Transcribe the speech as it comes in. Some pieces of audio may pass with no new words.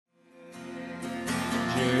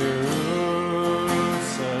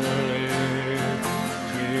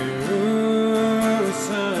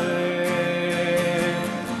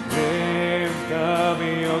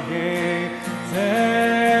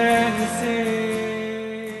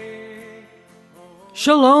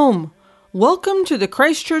Shalom! Welcome to the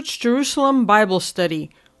Christchurch Jerusalem Bible Study,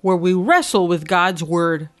 where we wrestle with God's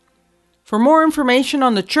Word. For more information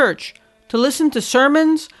on the church, to listen to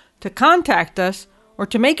sermons, to contact us, or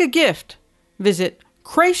to make a gift, visit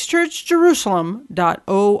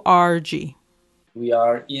christchurchjerusalem.org. We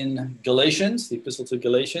are in Galatians, the Epistle to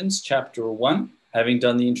Galatians, chapter 1, having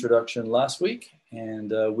done the introduction last week,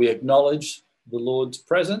 and we acknowledge the Lord's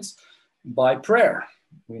presence by prayer.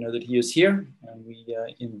 We know that he is here, and we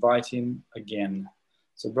invite him again.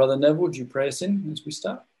 So, Brother Neville, would you pray us in as we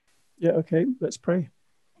start? Yeah, okay, let's pray.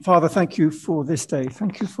 Father, thank you for this day.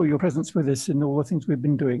 Thank you for your presence with us in all the things we've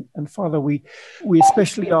been doing. And Father, we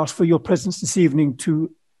especially ask for your presence this evening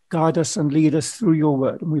to guide us and lead us through your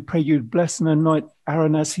word. And we pray you'd bless and anoint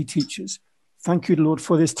Aaron as he teaches. Thank you, Lord,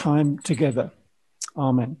 for this time together.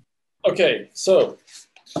 Amen. Okay, so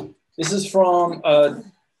this is from,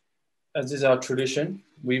 as is our tradition,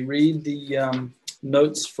 we read the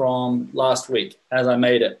notes from last week as I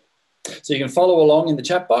made it. So you can follow along in the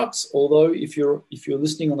chat box, although if you're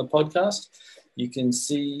listening on the podcast, you can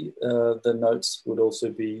see the notes would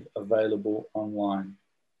also be available online.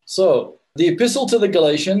 So the Epistle to the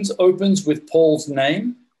Galatians opens with Paul's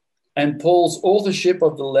name, and Paul's authorship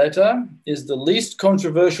of the letter is the least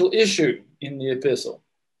controversial issue in the epistle.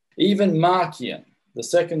 Even Marcion, the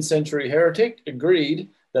 2nd century heretic, agreed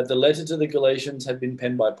that the letter to the Galatians had been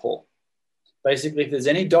penned by Paul. Basically, if there's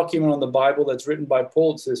any document on the Bible that's written by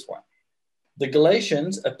Paul, it's this one. The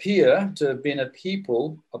Galatians appear to have been a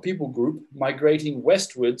people group migrating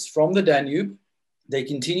westwards from the Danube. They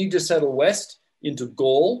continued to settle west into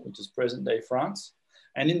Gaul, which is present-day France,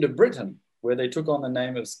 and into Britain, where they took on the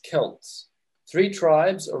name of Celts. 3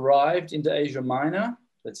 tribes arrived into Asia Minor,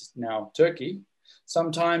 that's now Turkey,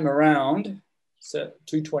 sometime around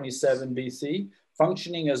 227 BC,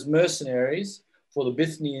 functioning as mercenaries for the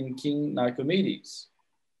Bithynian king Nicomedes.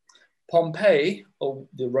 Pompey,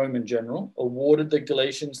 the Roman general, awarded the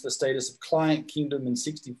Galatians the status of client kingdom in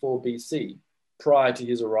 64 BC, prior to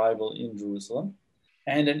his arrival in Jerusalem,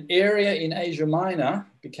 and an area in Asia Minor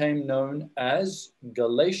became known as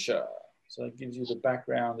Galatia. So it gives you the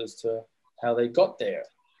background as to how they got there.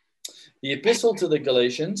 The Epistle to the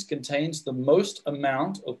Galatians contains the most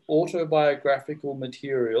amount of autobiographical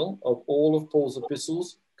material of all of Paul's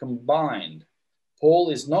epistles combined.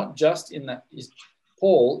 Paul is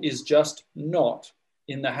just not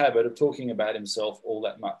in the habit of talking about himself all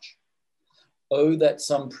that much. Oh, that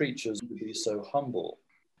some preachers would be so humble.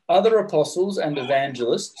 Other apostles and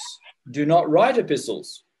evangelists do not write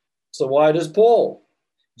epistles. So why does Paul?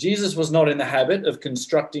 Jesus was not in the habit of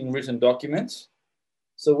constructing written documents.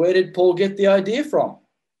 So where did Paul get the idea from?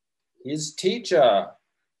 His teacher,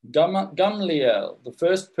 Gamaliel, the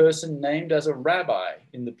first person named as a rabbi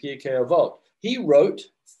in the Pirkei Avot. He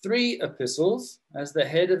wrote 3 epistles as the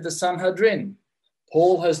head of the Sanhedrin.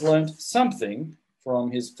 Paul has learned something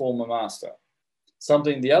from his former master,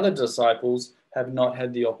 something the other disciples have not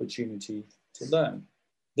had the opportunity to learn.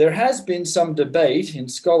 There has been some debate in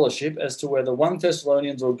scholarship as to whether 1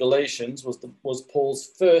 Thessalonians or Galatians was Paul's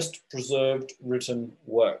first preserved written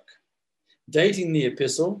work. Dating the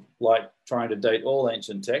epistle, like trying to date all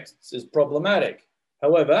ancient texts, is problematic.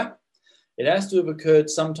 However, it has to have occurred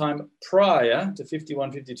sometime prior to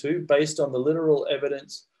 51-52 based on the literal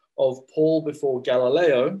evidence of Paul before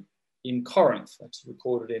Galileo in Corinth. That's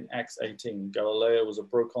recorded in Acts 18. Galileo was a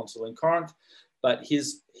proconsul in Corinth, but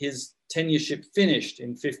his tenureship finished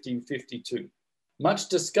in 50-52. Much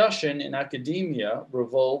discussion in academia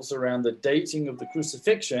revolves around the dating of the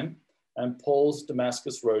crucifixion and Paul's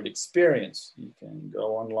Damascus Road experience. You can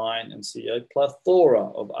go online and see a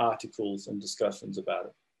plethora of articles and discussions about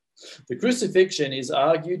it. The crucifixion is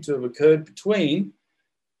argued to have occurred between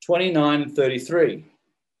 29 and 33,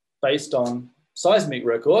 based on seismic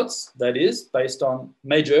records, that is, based on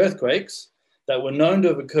major earthquakes that were known to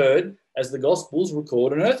have occurred as the Gospels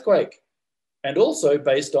record an earthquake, and also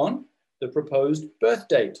based on the proposed birth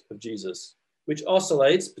date of Jesus, which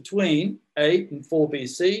oscillates between 8 and 4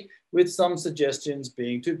 BC, with some suggestions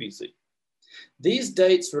being 2 BC. These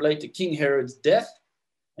dates relate to King Herod's death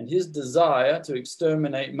and his desire to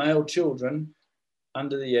exterminate male children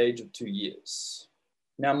under the age of 2 years.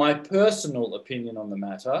 Now, my personal opinion on the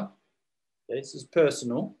matter, this is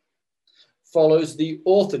personal, follows the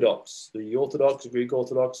Orthodox, Greek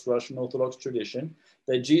Orthodox, Russian Orthodox tradition,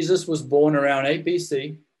 that Jesus was born around 8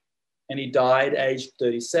 BC and he died aged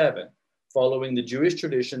 37, following the Jewish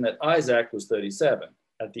tradition that Isaac was 37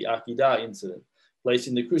 at the Akedah incident,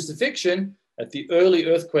 placing the crucifixion at the early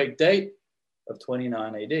earthquake date of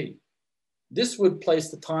 29 AD. This would place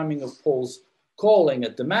the timing of Paul's calling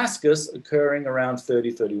at Damascus occurring around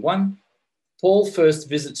 30-31, Paul first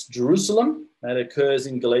visits Jerusalem. That occurs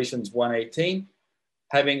in Galatians 1:18,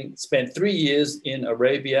 having spent 3 years in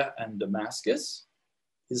Arabia and Damascus.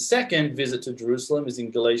 His second visit to Jerusalem is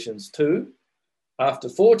in Galatians 2, after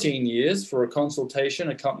 14 years for a consultation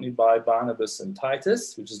accompanied by Barnabas and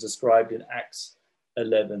Titus, which is described in Acts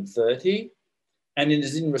 11:30. And it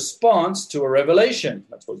is in response to a revelation.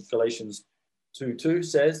 That's what Galatians 2:2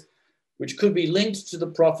 says, which could be linked to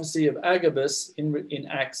the prophecy of Agabus in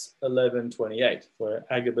Acts 11:28, where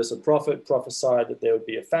Agabus, a prophet, prophesied that there would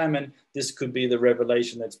be a famine. This could be the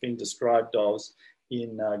revelation that's being described as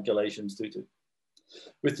in Galatians 2:2.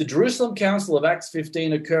 With the Jerusalem Council of Acts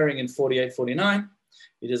 15 occurring in 48-49,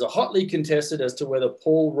 it is hotly contested as to whether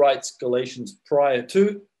Paul writes Galatians prior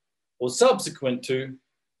to or subsequent to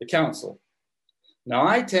the council. Now,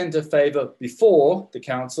 I tend to favor before the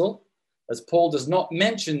council, as Paul does not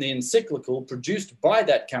mention the encyclical produced by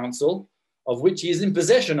that council, of which he is in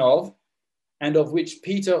possession of, and of which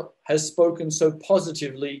Peter has spoken so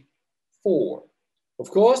positively for.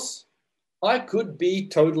 Of course, I could be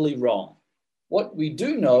totally wrong. What we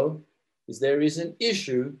do know is there is an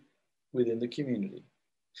issue within the community.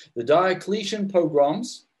 The Diocletian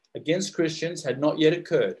pogroms against Christians had not yet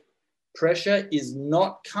occurred. Pressure is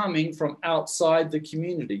not coming from outside the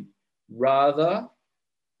community. Rather,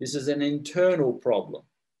 this is an internal problem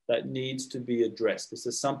that needs to be addressed. This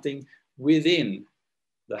is something within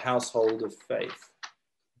the household of faith.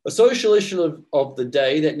 A social issue of the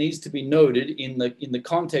day that needs to be noted in the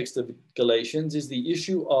context of Galatians is the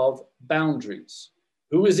issue of boundaries.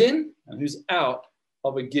 Who is in and who's out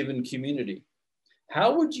of a given community?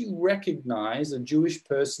 How would you recognize a Jewish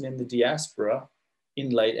person in the diaspora in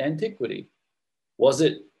late antiquity? Was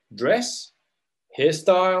it dress,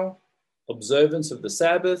 hairstyle, observance of the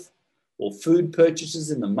Sabbath, or food purchases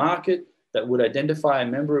in the market that would identify a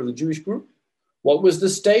member of the Jewish group? What was the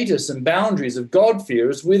status and boundaries of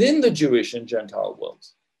God-fearers within the Jewish and Gentile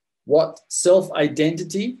worlds? What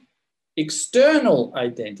self-identity, external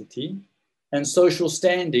identity, and social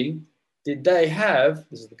standing did they have,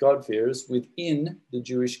 this is the God-fearers, within the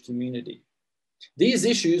Jewish community? These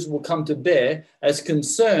issues will come to bear as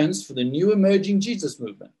concerns for the new emerging Jesus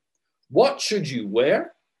movement. What should you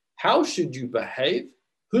wear? How should you behave?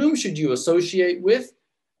 Whom should you associate with?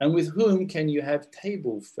 And with whom can you have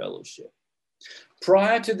table fellowship?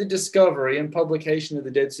 Prior to the discovery and publication of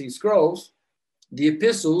the Dead Sea Scrolls, the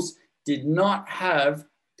epistles did not have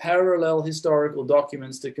parallel historical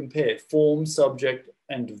documents to compare form, subject,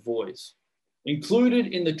 and voice.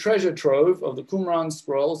 Included in the treasure trove of the Qumran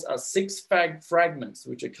scrolls are 6 fragments,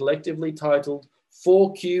 which are collectively titled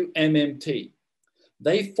 4QMMT.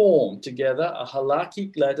 They form together a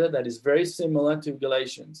halakhic letter that is very similar to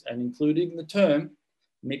Galatians, and including the term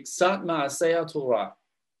Miksat Ma'aseh Torah,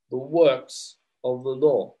 the works of the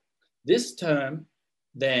law. This term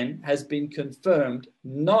then has been confirmed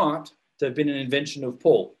not to have been an invention of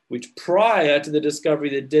Paul, which prior to the discovery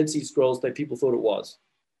of the Dead Sea Scrolls, that people thought it was.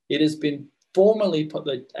 It has been formally,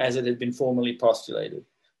 as it had been formally postulated,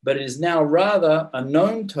 but it is now rather a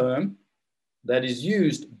known term that is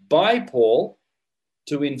used by Paul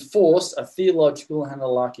to enforce a theological and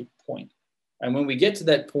halakhic point. And when we get to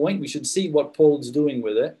that point, we should see what Paul is doing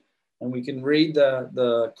with it, and we can read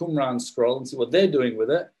the Qumran scroll and see what they're doing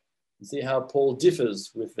with it, and see how Paul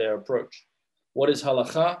differs with their approach. What is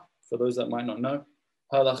halakha? For those that might not know,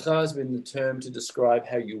 halakha has been the term to describe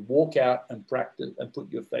how you walk out and practice and put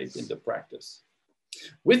your faith into practice.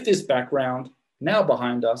 With this background now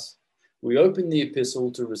behind us, we open the epistle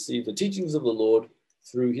to receive the teachings of the Lord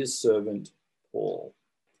through his servant Paul.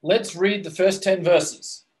 Let's read the first 10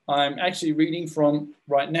 verses. I'm actually reading from,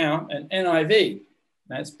 right now, an NIV.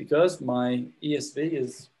 That's because my ESV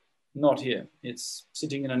is not here. It's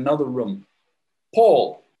sitting in another room.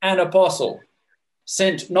 Paul, an apostle,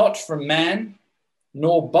 sent not from man,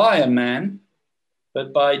 nor by a man,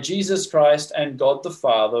 but by Jesus Christ and God the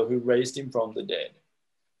Father, who raised him from the dead,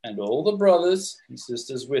 and all the brothers and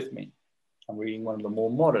sisters with me. I'm reading one of the more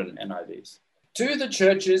modern NIVs. To the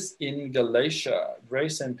churches in Galatia,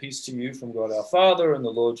 grace and peace to you from God our Father and the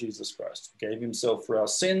Lord Jesus Christ, who gave himself for our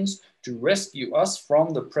sins to rescue us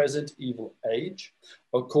from the present evil age,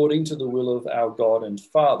 according to the will of our God and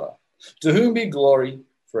Father, to whom be glory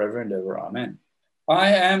forever and ever. Amen. I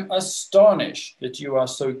am astonished that you are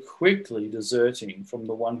so quickly deserting from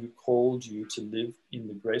the one who called you to live in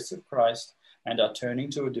the grace of Christ and are turning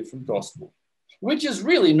to a different gospel, which is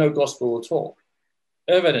really no gospel at all.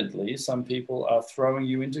 Evidently, some people are throwing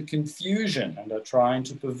you into confusion and are trying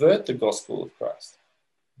to pervert the gospel of Christ.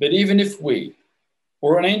 But even if we,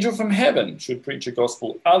 or an angel from heaven, should preach a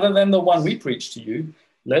gospel other than the one we preach to you,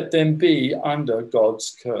 let them be under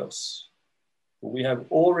God's curse. But we have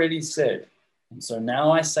already said, and so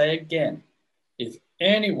now I say again, if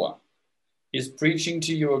anyone is preaching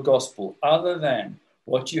to you a gospel other than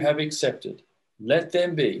what you have accepted, let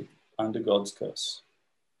them be under God's curse.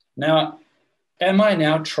 Now, am I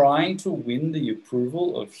now trying to win the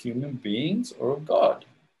approval of human beings or of God?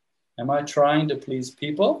 Am I trying to please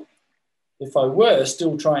people? If I were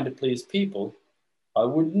still trying to please people, I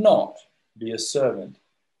would not be a servant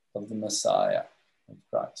of the Messiah of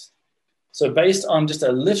Christ. So based on just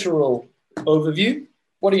a literal overview,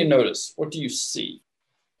 what do you notice? What do you see?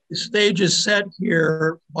 The stage is set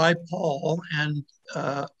here by Paul and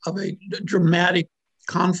of a dramatic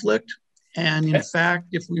conflict. And in fact,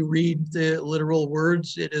 if we read the literal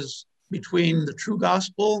words, it is between the true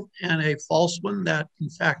gospel and a false one that, in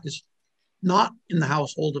fact, is not in the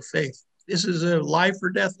household of faith. This is a life or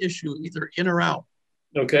death issue, either in or out.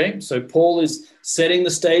 Okay, so Paul is setting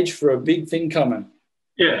the stage for a big thing coming.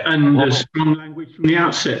 Yeah, and there's strong language from the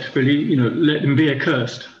outset, really, let them be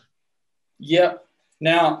accursed. Yeah.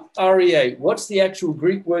 Now, REA, what's the actual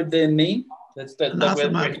Greek word there mean?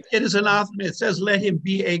 Anathema. It is anathema. It says, let him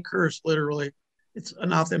be a curse, literally. It's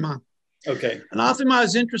anathema. Okay. Anathema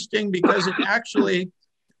is interesting because it actually,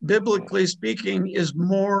 biblically speaking, is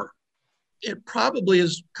more, it probably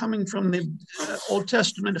is coming from the Old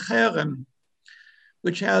Testament cherem,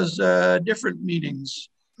 which has different meanings,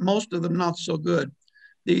 most of them not so good.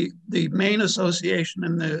 The main association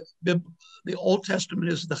in the Old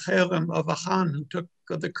Testament is the cherem of Achan, who took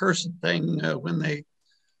the cursed thing when they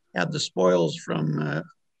had the spoils from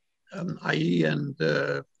Ai and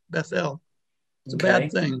Bethel. It's a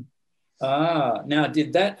bad thing. Now,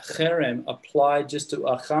 did that cherem apply just to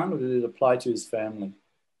Achan, or did it apply to his family?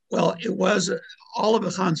 Well, it was all of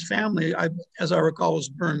Achan's family, as I recall, was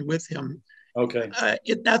burned with him. Okay.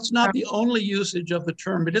 That's not the only usage of the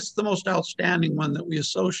term, but it's the most outstanding one that we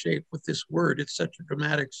associate with this word. It's such a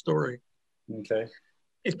dramatic story. Okay.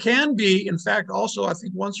 It can be, in fact, also, I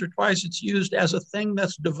think once or twice it's used as a thing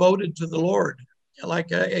that's devoted to the Lord,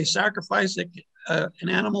 like a sacrifice, an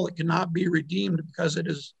animal that cannot be redeemed because it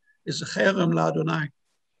is a cherem l'Adonai.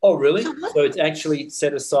 Oh, really? So it's actually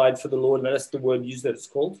set aside for the Lord, and that's the word used that it's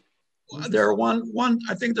called? There are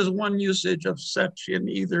I think there's one usage of such in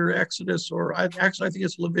either Exodus or I think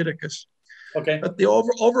it's Leviticus. Okay. But the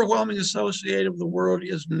overwhelming associated with the word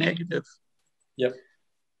is negative. Yep.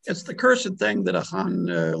 It's the cursed thing that Achan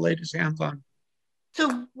laid his hands on.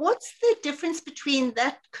 So what's the difference between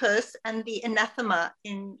that curse and the anathema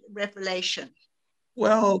in Revelation?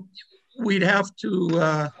 Well, we'd have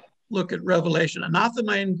to look at Revelation.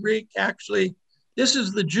 Anathema in Greek, actually, this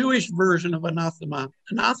is the Jewish version of anathema.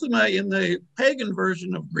 Anathema in the pagan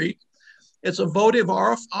version of Greek, it's a votive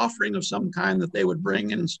offering of some kind that they would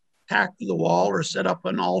bring and tack to the wall or set up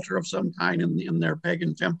an altar of some kind in their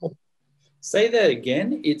pagan temple. Say that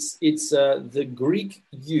again. It's the Greek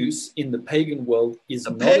use in the pagan world is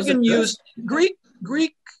the not pagan use. Greek.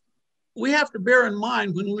 We have to bear in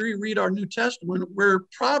mind when we read our New Testament, we're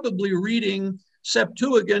probably reading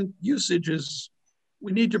Septuagint usages.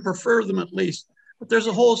 We need to prefer them at least. But there's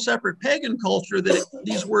a whole separate pagan culture that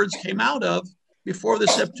these words came out of before the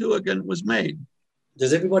Septuagint was made.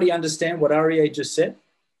 Does everybody understand what Aryeh just said?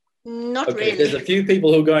 Not okay, really. There's a few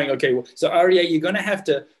people who are going, okay, well, so Aryeh, you're going to have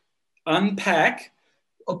to unpack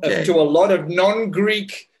to a lot of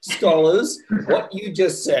non-Greek scholars what you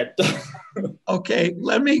just said. Okay,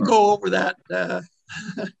 let me go over that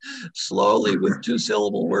slowly with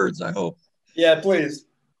two-syllable words, I hope. Yeah, please.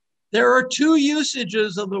 There are two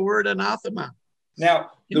usages of the word anathema.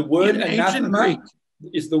 Now, the word in anathema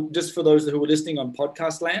is just for those who are listening on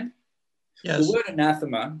podcast land. Yes. The word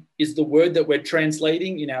anathema is the word that we're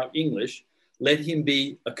translating in our English, let him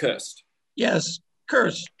be accursed. Yes,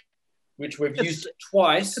 curse. Which we've used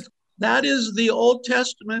twice. That is the Old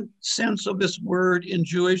Testament sense of this word in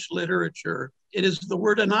Jewish literature. It is the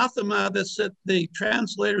word anathema that the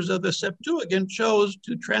translators of the Septuagint chose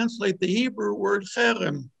to translate the Hebrew word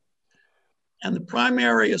cherem. And the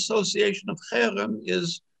primary association of cherem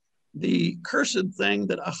is the cursed thing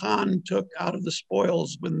that Achan took out of the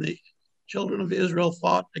spoils when the children of Israel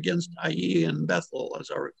fought against Ai and Bethel,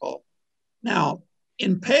 as I recall. Now,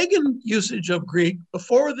 in pagan usage of Greek,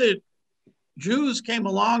 before the Jews came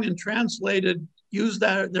along and used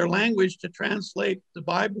their language to translate the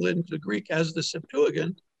Bible into Greek as the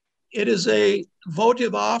Septuagint, it is a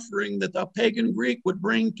votive offering that the pagan Greek would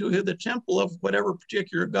bring to the temple of whatever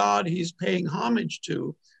particular god he's paying homage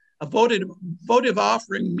to. A votive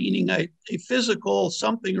offering meaning a physical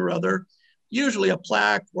something or other, usually a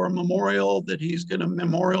plaque or a memorial that he's going to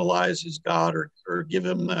memorialize his god or give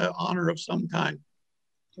him honor of some kind.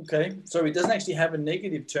 Okay, so it doesn't actually have a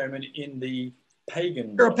negative term in the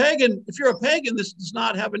pagan. If you're a pagan, this does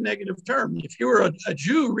not have a negative term. If you were a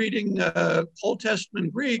Jew reading Old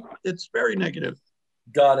Testament Greek, it's very negative.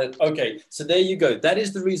 Got it. Okay, so there you go. That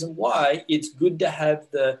is the reason why it's good to have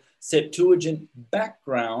the Septuagint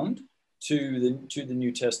background to the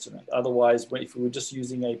New Testament. Otherwise, if we were just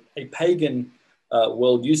using a pagan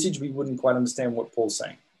world usage, we wouldn't quite understand what Paul's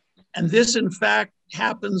saying. And this, in fact,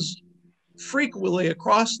 happens frequently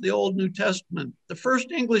across the Old New Testament. The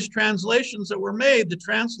first English translations that were made, the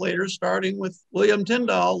translators, starting with William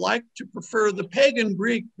Tyndale, liked to prefer the pagan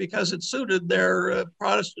Greek because it suited their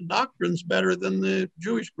Protestant doctrines better than the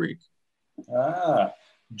Jewish Greek.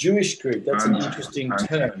 Jewish Greek, that's an interesting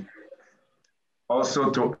term. Also,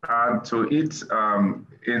 to add to it,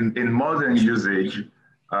 in modern usage,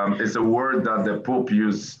 it's a word that the Pope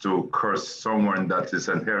used to curse someone that is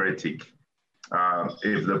an heretic.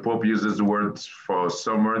 If the Pope uses the word for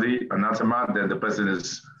somebody, anathema, then the person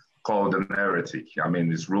is called an heretic. I mean,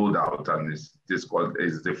 it's ruled out and is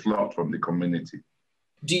deflocked from the community.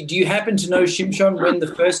 Do you happen to know, Shimshon, when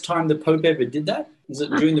the first time the Pope ever did that? Was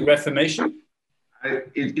it during the Reformation?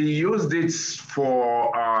 He used it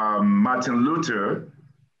for Martin Luther.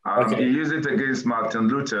 Okay. He used it against Martin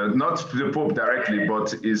Luther, not the Pope directly,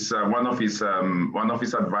 but one of his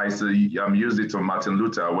advisors used it on Martin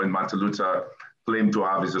Luther when Martin Luther claimed to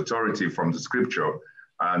have his authority from the Scripture,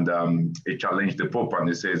 and he challenged the Pope, and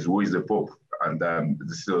he says, "Who is the Pope?" And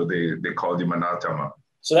so they called him anathema.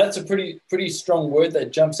 So that's a pretty strong word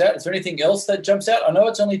that jumps out. Is there anything else that jumps out? I know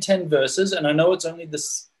it's only 10 verses, and I know it's only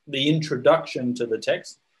the introduction to the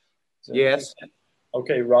text. So yes.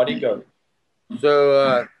 Okay, Roddy, go.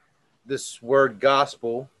 So this word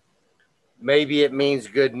gospel, maybe it means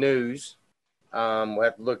good news. We'll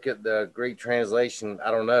have to look at the Greek translation.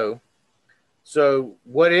 I don't know. So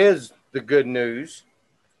what is the good news?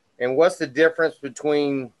 And what's the difference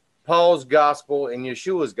between Paul's gospel and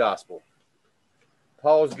Yeshua's gospel?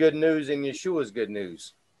 Paul's good news and Yeshua's good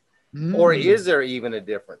news. Or is there even a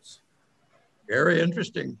difference? Very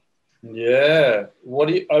interesting. Yeah.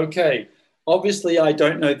 Okay. Obviously, I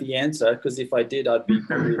don't know the answer, because if I did, I'd be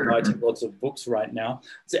probably writing lots of books right now.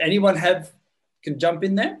 So anyone can jump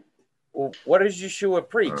in there? Well, what does Yeshua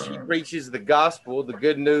preach? He preaches the gospel, the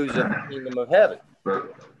good news of the kingdom of heaven.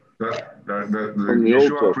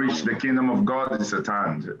 Yeshua preached the kingdom of God is at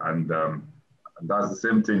hand, and that's the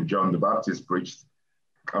same thing John the Baptist preached.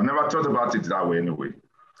 I've never thought about it that way anyway.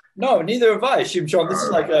 No, neither have I, Shimshon. This is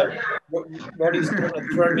like Roddy's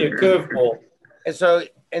throwing me a curveball.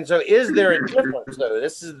 And so is there a difference, though?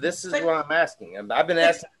 This is what I'm asking. I've been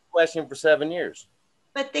asking this question for 7 years.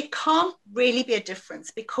 But there can't really be a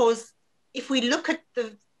difference, because if we look at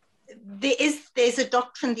there's a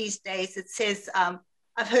doctrine these days that says,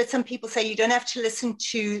 I've heard some people say you don't have to listen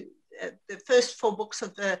to the first 4 books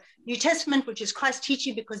of the New Testament, which is Christ's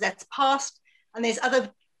teaching, because that's past. And there's other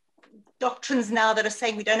doctrines now that are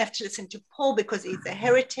saying we don't have to listen to Paul because he's a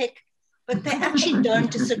heretic. But they actually don't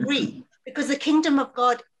disagree, because the kingdom of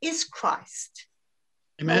God is Christ.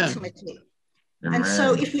 Amen. Ultimately. And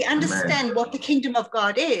so if we understand what the kingdom of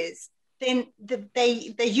God is, then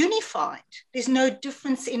they're unified. There's no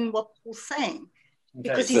difference in what Paul's saying,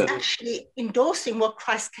 because he's actually endorsing what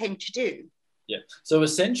Christ came to do. Yeah. So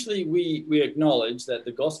essentially, we acknowledge that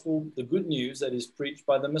the gospel, the good news that is preached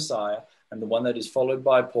by the Messiah and the one that is followed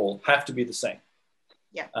by Paul have to be the same.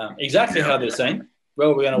 Yeah. Exactly how they're saying.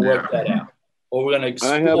 Well, we're going to work that out, or we're going to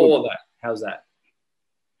explore that. How's that?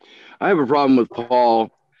 I have a problem with Paul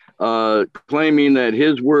claiming that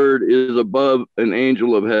his word is above an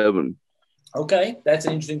angel of heaven. Okay, that's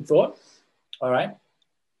an interesting thought. All right.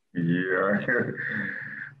 Yeah.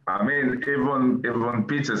 I mean, even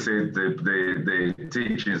Peter said the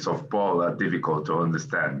teachings of Paul are difficult to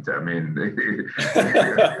understand. I mean,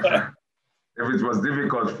 if it was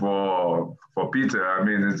difficult for Peter, I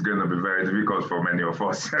mean, it's going to be very difficult for many of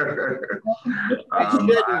us.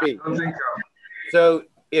 So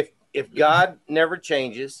if God never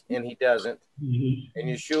changes, and he doesn't, and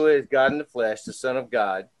Yeshua is God in the flesh, the Son of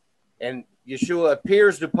God, and Yeshua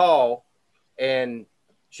appears to Paul and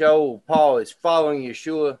show Paul is following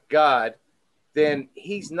Yeshua, God, then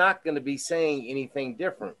he's not going to be saying anything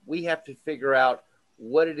different. We have to figure out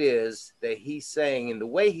what it is that he's saying and the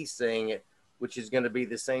way he's saying it, which is going to be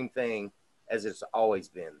the same thing as it's always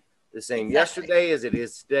been. The same yesterday as it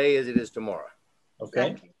is today as it is tomorrow.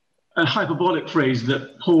 Okay. A hyperbolic phrase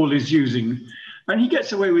that Paul is using, and he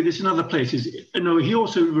gets away with this in other places. You know, he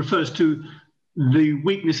also refers to the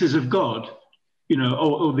weaknesses of God, you know,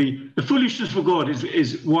 or the foolishness of God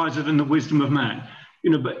is wiser than the wisdom of man.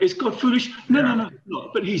 You know, but is God foolish? No, not.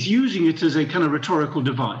 But he's using it as a kind of rhetorical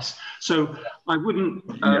device. So I wouldn't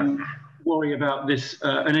worry about this,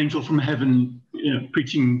 an angel from heaven,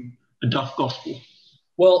 preaching a duff gospel?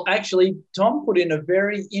 Well, actually, Tom put in a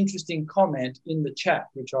very interesting comment in the chat,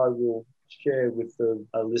 which I will share with the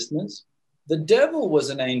listeners. The devil was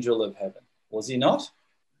an angel of heaven, was he not?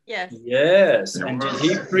 Yes. Yes. And did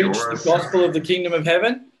he preach the gospel of the kingdom of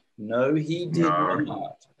heaven? No, he did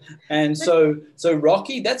not. And so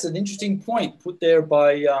Rocky, that's an interesting point put there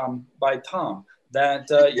by Tom,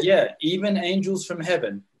 that, even angels from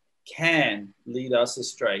heaven can lead us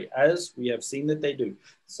astray, as we have seen that they do.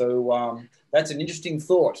 So that's an interesting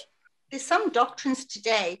thought. There's some doctrines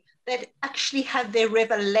today that actually have their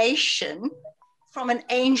revelation from an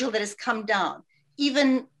angel that has come down.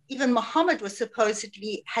 Even Muhammad was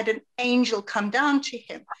supposedly had an angel come down to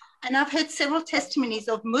him. And I've heard several testimonies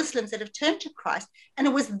of Muslims that have turned to Christ. And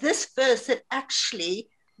it was this verse that actually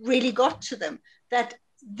really got to them, that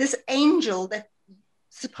this angel that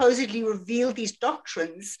supposedly revealed these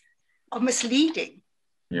doctrines are misleading.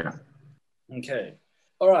 Yeah. Okay.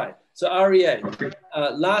 All right. So REA,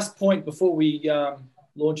 last point before we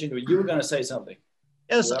launch into it. You were going to say something.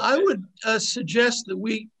 Yes, I would suggest that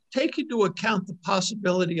we take into account the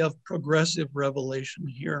possibility of progressive revelation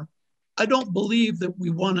here. I don't believe that we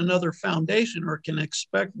want another foundation or can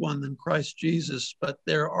expect one than Christ Jesus, but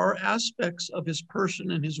there are aspects of his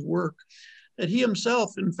person and his work that he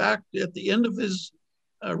himself, in fact, at the end of his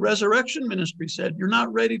resurrection ministry said, "You're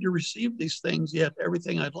not ready to receive these things yet,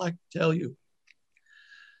 everything I'd like to tell you."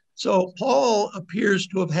 So Paul appears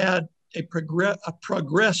to have had a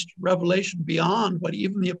progressed revelation beyond what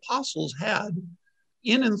even the apostles had,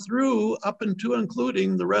 in and through, up into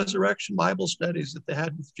including the resurrection Bible studies that they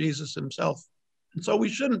had with Jesus himself. And so we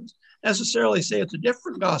shouldn't necessarily say it's a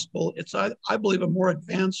different gospel. It's, I believe, a more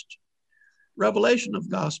advanced revelation of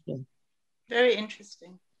gospel. Very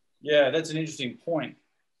interesting. Yeah, that's an interesting point.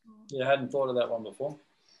 Yeah, I hadn't thought of that one before.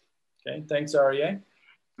 Okay, thanks, REA.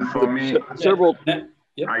 For me, several.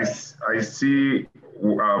 Yep. I see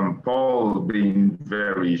Paul being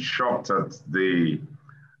very shocked at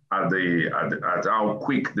how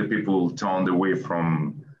quick the people turned away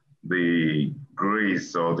from the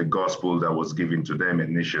grace or the gospel that was given to them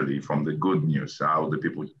initially, from the good news, how the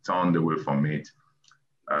people turned away from it.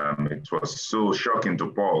 It was so shocking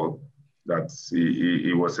to Paul that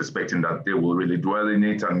he was expecting that they will really dwell in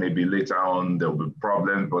it, and maybe later on there'll be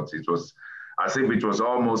problems, but it was as if it was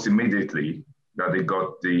almost immediately that they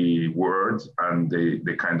got the word and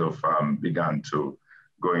they kind of began to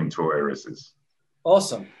go into heresies.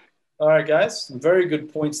 Awesome. All right, guys, some very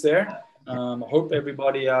good points there. I hope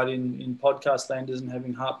everybody out in podcast land isn't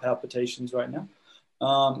having heart palpitations right now.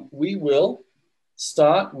 We will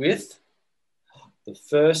start with the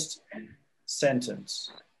first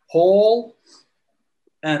sentence. Paul,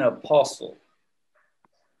 an apostle,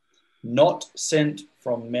 not sent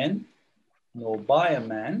from men, nor by a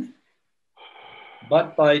man,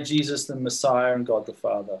 but by Jesus the Messiah and God the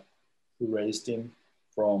Father, who raised him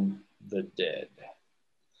from the dead.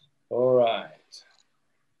 All right.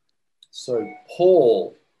 So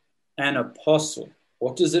Paul, an apostle.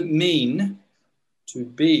 What does it mean to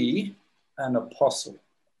be an apostle?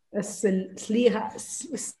 Sliha,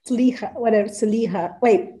 whatever, Sliha.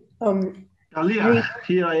 Wait. Aliyah,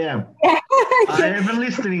 here I am. I have been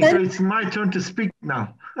listening, so it's my turn to speak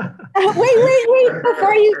now. Wait.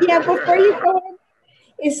 Before you go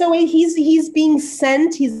in. So he's being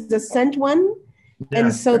sent. He's the sent one. Yeah,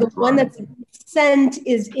 and so the one that's sent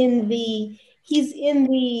is he's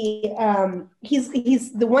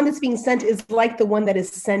the one that's being sent is like the one that has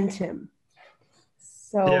sent him.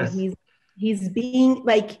 So yes. He's being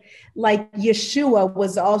like Yeshua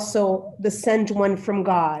was also the sent one from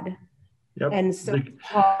God. Yep. And so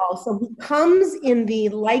Paul, so he comes in the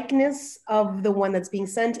likeness of the one that's being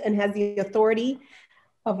sent and has the authority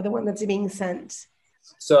of the one that's being sent.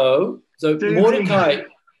 So Mordecai,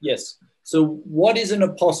 yes. So what is an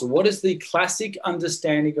apostle? What is the classic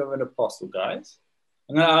understanding of an apostle, guys?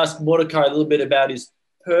 I'm going to ask Mordecai a little bit about his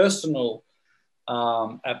personal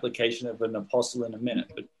application of an apostle in a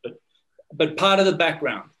minute, but part of the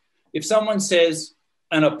background. If someone says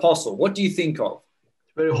an apostle, what do you think of?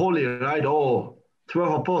 Very holy, right? Oh,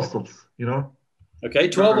 12 apostles, you know? Okay,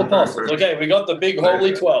 12 apostles. Okay, we got the big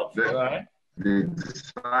holy 12. All right. The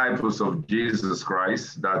disciples of Jesus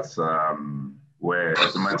Christ, that's were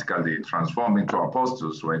automatically transformed into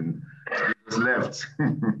apostles when Jesus left.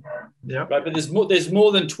 Yeah. Right, but there's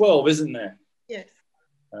more than 12, isn't there? Yes.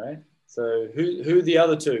 All right. So who are the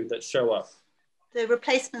other two that show up? The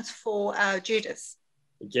replacements for Judas.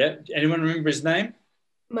 Yeah. Anyone remember his name?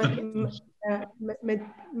 Matthias.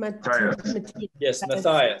 Yes,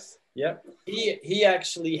 Matthias. Yep. He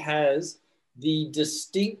actually has the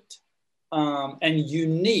distinct and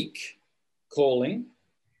unique calling,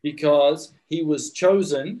 because he was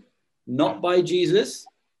chosen not by Jesus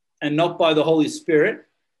and not by the Holy Spirit.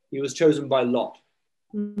 He was chosen by Lot.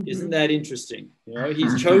 Mm-hmm. Isn't that interesting? You know,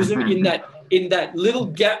 he's chosen in that little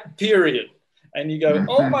gap period, and you go,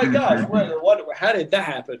 oh my gosh, how did that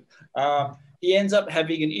happen? He ends up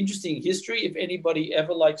having an interesting history. If anybody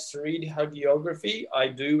ever likes to read hagiography, I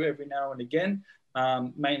do every now and again.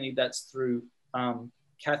 Mainly that's through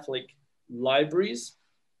Catholic libraries,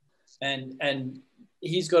 and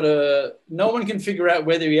he's got no one can figure out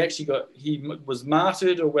whether he was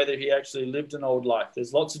martyred or whether he actually lived an old life.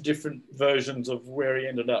 There's lots of different versions of where he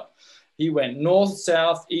ended up. He went north,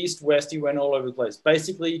 south, east, west. He went all over the place.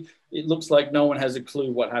 Basically, it looks like no one has a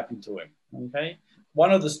clue what happened to him. Okay.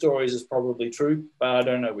 One of the stories is probably true, but I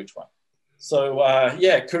don't know which one. So,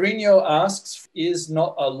 Carino asks, is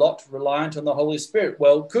not a lot reliant on the Holy Spirit?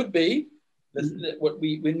 Well, could be.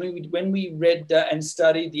 When we read and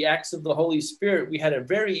studied the Acts of the Holy Spirit, we had a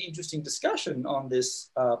very interesting discussion on this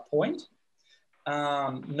point,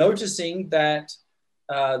 noticing that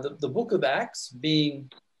the book of Acts,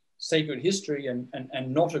 being sacred history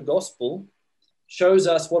and not a gospel, shows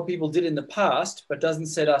us what people did in the past, but doesn't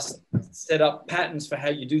set up patterns for how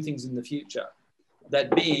you do things in the future.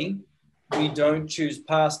 That being, we don't choose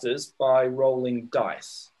pastors by rolling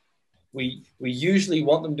dice. We usually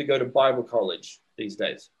want them to go to Bible college these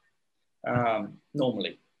days,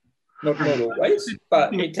 normally. Not always,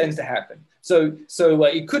 but it tends to happen. So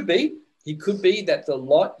it could be that the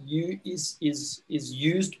lot is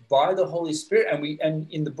used by the Holy Spirit,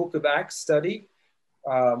 and in the Book of Acts study,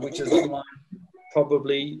 which is online,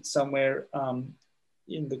 probably somewhere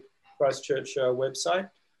in the Christchurch website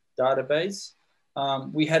database,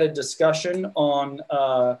 we had a discussion on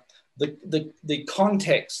the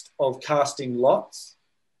context of casting lots,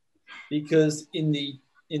 because in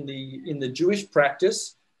the Jewish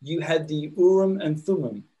practice, you had the Urim and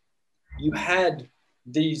Thummim. You had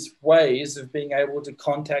these ways of being able to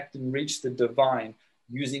contact and reach the divine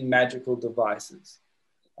using magical devices.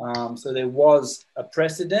 So there was a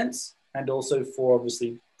precedence, and also for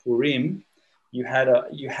obviously Purim, you had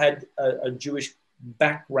a Jewish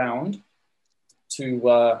background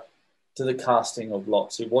to the casting of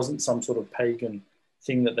lots. It wasn't some sort of pagan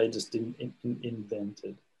thing that they just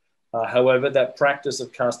invented. However, that practice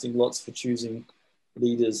of casting lots for choosing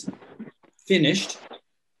leaders finished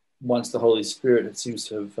once the Holy Spirit, it seems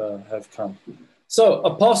to have come. So,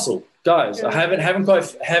 apostle, guys, I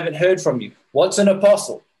haven't heard from you. What's an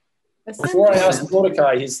apostle? Before I ask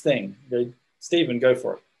Mordecai his thing, Stephen, go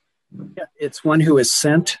for it. Yeah, it's one who is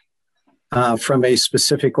sent from a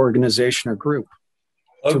specific organization or group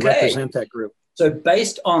to represent that group. So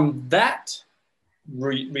based on that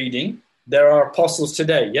reading, there are apostles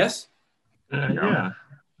today, yes? Yeah.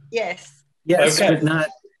 Yes. Yes, but not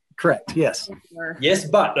correct. Yes. Yes,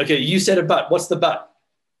 but. Okay, you said a but. What's the but?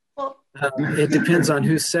 It depends on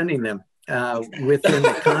who's sending them within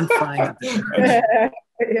the confine of the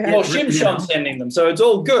Well, Shimshon's sending them, so it's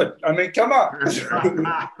all good. I mean, come on.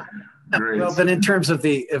 Well, but in terms of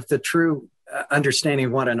the true understanding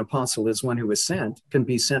of what an apostle is, one who is sent can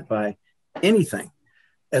be sent by anything,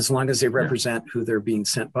 as long as they represent who they're being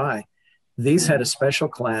sent by. These had a special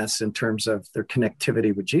class in terms of their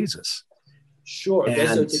connectivity with Jesus. Sure.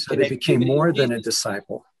 And so they became more than a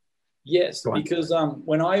disciple. Yes, because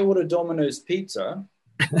when I order Domino's pizza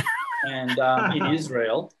and in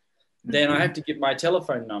Israel, then I have to give my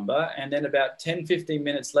telephone number, and then about 10, 15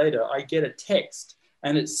 minutes later, I get a text,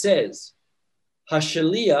 and it says,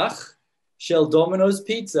 Hashaliach shel Domino's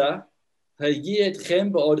Pizza hagiya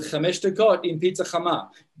etchem ba'od 5 dakot in Pizza Chama.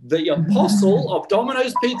 The apostle of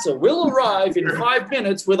Domino's Pizza will arrive in 5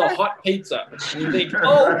 minutes with a hot pizza. And you think,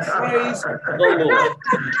 oh, praise the Lord.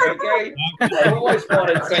 Okay? I always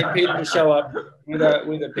wanted St. Peter to show up with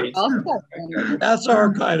a pizza. Okay. That's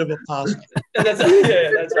our kind of apostle. That's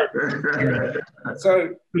right. So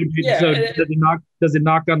does it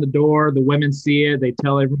knock on the door? The women see it. They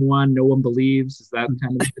tell everyone. No one believes. Is that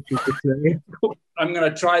kind of what you could say? I'm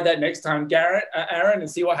going to try that next time, Aaron, and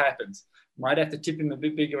see what happens. Might have to tip him a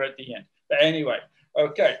bit bigger at the end. But anyway,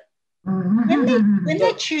 okay. When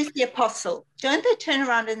they choose the apostle, don't they turn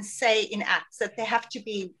around and say in Acts that they have to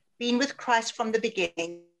be been with Christ from the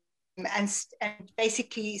beginning and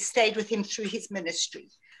basically stayed with him through his ministry?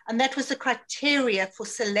 And that was the criteria for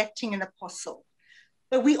selecting an apostle.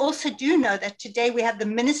 But we also do know that today we have the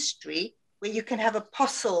ministry where you can have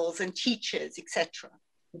apostles and teachers, etc.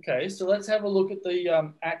 Okay, so let's have a look at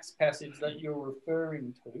the Acts passage that you're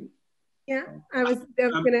referring to. Yeah, I was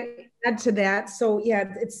going to add to that. So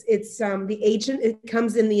yeah, it's the agent. It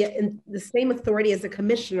comes in the same authority as a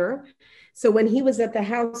commissioner. So when he was at the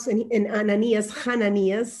house, and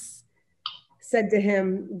Hananias said to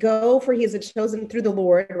him, "Go, for he is a chosen through the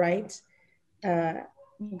Lord." Right?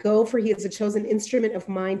 Go, for he is a chosen instrument of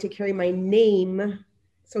mine to carry my name.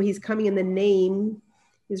 So he's coming in the name.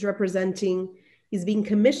 He's representing. He's being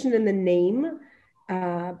commissioned in the name.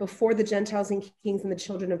 Before the Gentiles and kings and the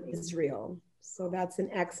children of Israel. So that's in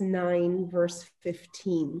Acts 9, verse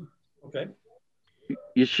 15. Okay.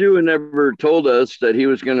 Yeshua never told us that he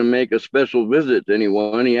was going to make a special visit to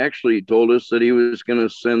anyone. He actually told us that he was going to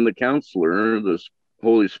send the counselor, the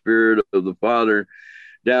Holy Spirit of the Father,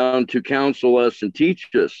 down to counsel us and teach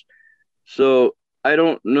us. So I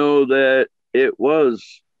don't know that it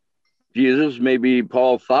was Jesus. Maybe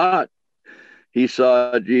Paul thought he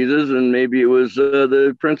saw Jesus, and maybe it was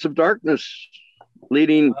the Prince of Darkness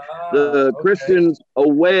leading the Christians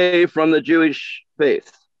away from the Jewish faith.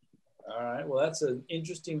 All right. Well, that's an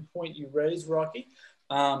interesting point you raised, Rocky.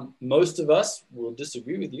 Most of us will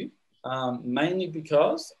disagree with you, mainly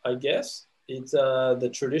because, I guess, it's the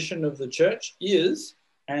tradition of the church is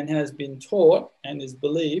and has been taught and is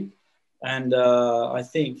believed, and I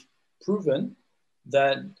think proven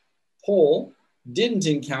that Paul didn't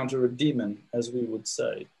encounter a demon, as we would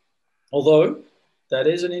say. Although that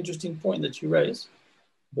is an interesting point that you raise.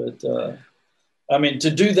 But I mean, to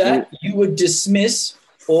do that, you would dismiss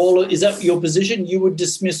is that your position? You would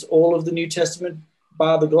dismiss all of the New Testament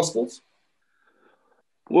bar the Gospels?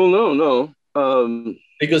 Well, no.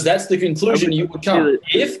 Because that's the conclusion you would come.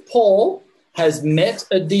 If Paul has met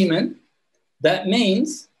a demon, that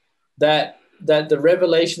means that the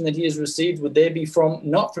revelation that he has received, would there be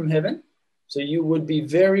not from heaven? So you would be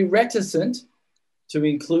very reticent to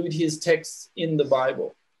include his texts in the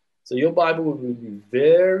Bible. So your Bible would be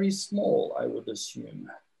very small, I would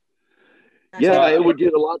assume. Yeah, it would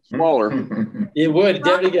get a lot smaller. It would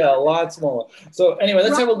definitely get a lot smaller. So anyway,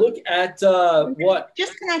 let's have a look at what...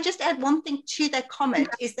 Can I just add one thing to that comment,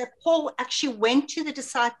 is that Paul actually went to the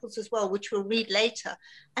disciples as well, which we'll read later,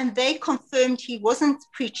 and they confirmed he wasn't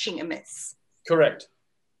preaching amiss. Correct.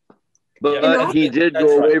 But he did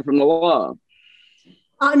go away from the law.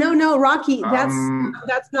 No, Rocky,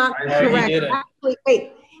 that's not correct. Actually,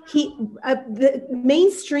 wait, the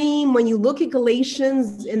mainstream, when you look at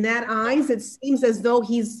Galatians in that eyes, it seems as though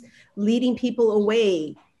he's leading people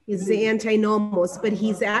away. He's the antinomos, but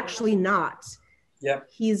he's actually not. Yeah,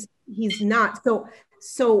 he's not.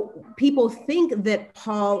 So people think that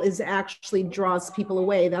Paul actually draws people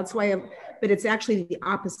away. That's why, but it's actually the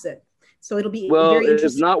opposite. So it'll be very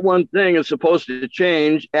interesting. If not one thing is supposed to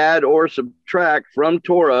change, add or subtract from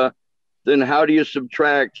Torah, then how do you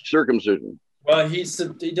subtract circumcision? Well, he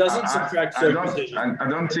doesn't subtract circumcision. I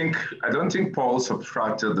don't think Paul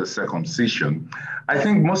subtracted the circumcision. I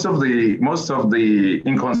think most of the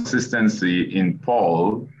inconsistency in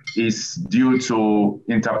Paul is due to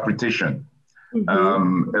interpretation.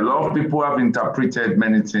 Mm-hmm. A lot of people have interpreted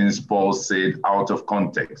many things Paul said out of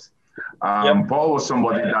context. Paul was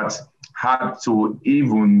somebody that had to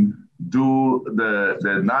even do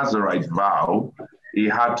the Nazarite vow. He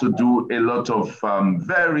had to do a lot of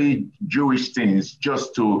very Jewish things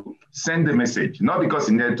just to send the message, not because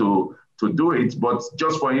he needed to do it, but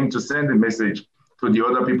just for him to send the message to the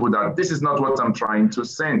other people that this is not what I'm trying to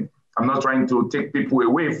send. I'm not trying to take people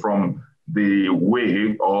away from the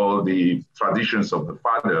way or the traditions of the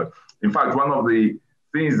Father. In fact, one of the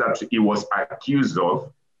things that he was accused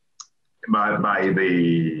of by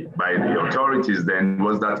the authorities then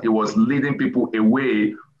was that he was leading people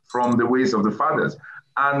away from the ways of the fathers,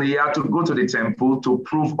 and he had to go to the temple to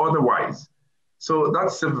prove otherwise. So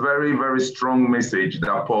that's a very, very strong message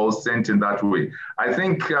that Paul sent in that way. I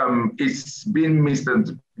think it's been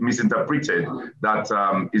misinterpreted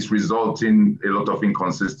that it's resulting a lot of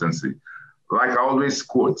inconsistency. Like I always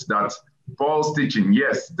quote that Paul's teaching,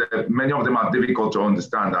 yes, many of them are difficult to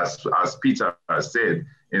understand, as Peter said,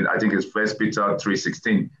 in I think it's 1 Peter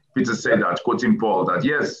 3:16. Peter said that, quoting Paul, that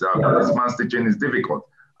yes, this man's teaching is difficult.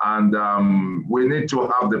 And we need to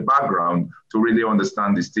have the background to really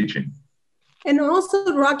understand this teaching. And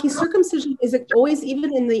also, Rocky, circumcision is always,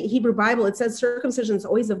 even in the Hebrew Bible, it says circumcision is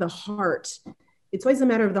always of the heart. It's always a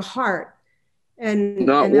matter of the heart. And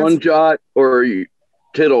not one jot or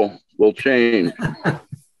tittle will change.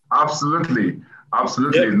 Absolutely.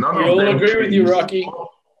 Yep. None of them agree with you, Rocky.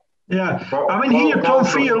 Yeah. I mean, here Tom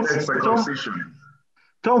Fields just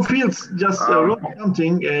wrote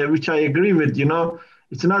something which I agree with,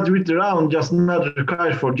 It's not written around, just not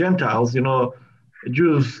required for Gentiles.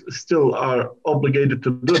 Jews still are obligated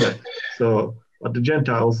to do that. So, but the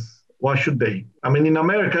Gentiles Why should they? I mean, in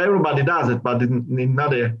America, everybody does it, but in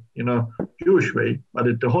not a Jewish way, but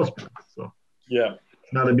at the hospital. So yeah,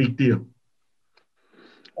 it's not a big deal.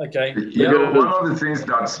 Okay. One of the things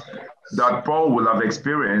that Paul will have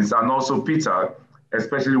experienced, and also Peter,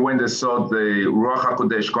 especially when they saw the Ruach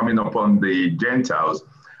HaKodesh coming upon the Gentiles.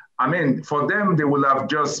 I mean, for them, they will have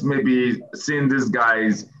just maybe seen these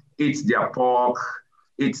guys eat their pork,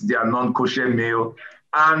 eat their non-kosher meal,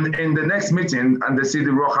 and in the next meeting, and they see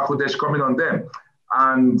the Ruach HaKodesh coming on them.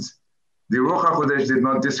 And the Ruach HaKodesh did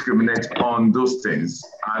not discriminate on those things,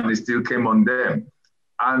 and it still came on them.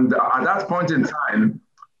 And at that point in time,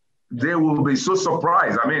 they will be so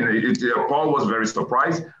surprised. I mean, Paul was very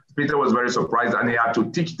surprised. Peter was very surprised, and he had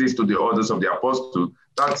to teach this to the others of the apostles,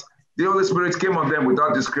 that the Holy Spirit came on them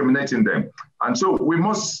without discriminating them. And so we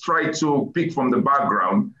must try to pick from the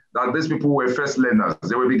background that these people were first learners.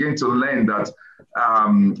 They were beginning to learn that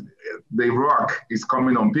the Ruach is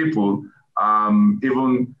coming on people,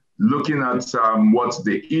 even looking at what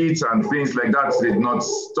they eat and things like that did not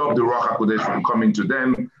stop the Ruach HaKodesh from coming to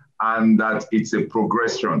them, and that it's a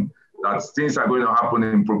progression, that things are going to happen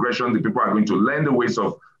in progression. The people are going to learn the ways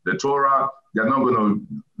of the Torah. They're not going to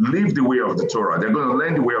live the way of the Torah. They're going to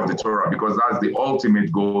learn the way of the Torah, because that's the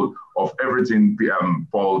ultimate goal of everything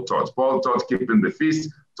Paul taught. Paul taught keeping the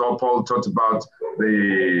feast. Paul taught about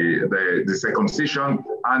the circumcision,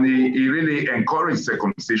 and he really encouraged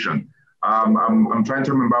circumcision. I'm trying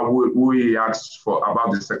to remember who he asked for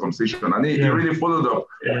about the circumcision, and he really followed up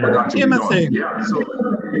for that to Timothy. be done.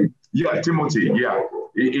 Yeah, so Timothy. Yeah,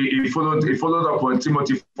 he followed up on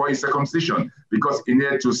Timothy for his circumcision, because he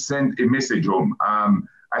needed to send a message home.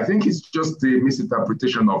 I think it's just the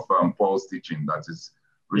misinterpretation of Paul's teaching that is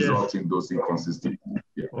resulting in those inconsistencies.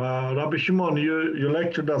 Yeah. Wow, Rabbi Shimon, you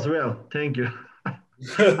lectured as well. Thank you. I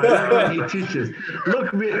love when he teaches.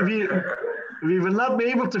 Look, we will not be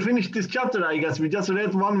able to finish this chapter, I guess. We just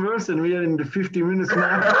read one verse and we are in the 50 minutes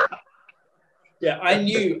now. Yeah, I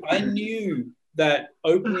knew that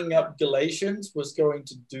opening up Galatians was going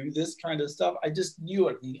to do this kind of stuff. I just knew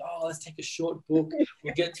it. Let's take a short book.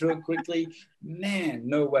 We'll get through it quickly. Man,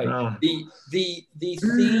 no way. No. The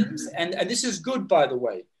themes, and this is good, by the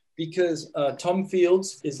way, because Tom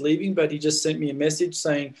Fields is leaving, but he just sent me a message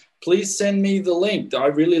saying, please send me the link. I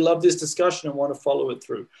really love this discussion and want to follow it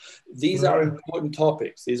through. These are important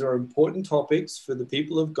topics. These are important topics for the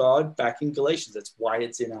people of God back in Galatians. That's why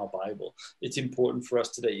it's in our Bible. It's important for us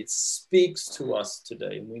today. It speaks to us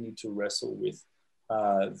today, and we need to wrestle with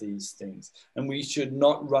these things. And we should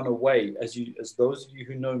not run away, as those of you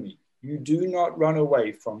who know me. You do not run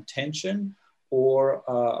away from tension or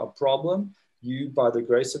a problem. You, by the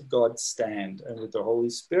grace of God, stand, and with the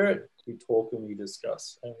Holy Spirit, we talk and we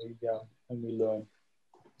discuss, and we learn.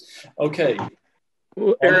 Okay.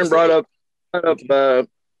 Well, Aaron brought up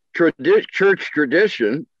church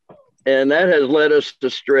tradition, and that has led us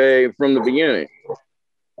astray from the beginning.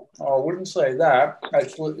 I wouldn't say that.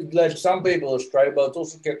 Actually, it led some people astray, but it's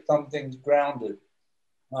also kept some things grounded.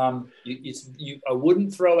 I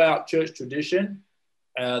wouldn't throw out church tradition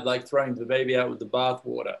like throwing the baby out with the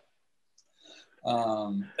bathwater.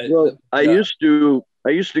 I used to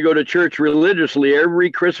go to church religiously every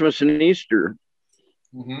Christmas and Easter,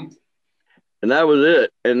 and that was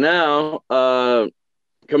it. And now,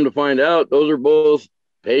 come to find out, those are both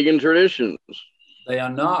pagan traditions. They are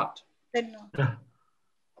not. They're not.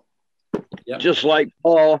 Yep. Just like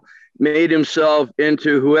Paul made himself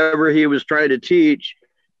into whoever he was trying to teach,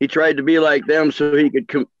 he tried to be like them so he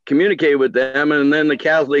could communicate with them. And then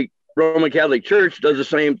the Roman Catholic Church does the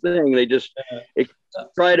same thing. They just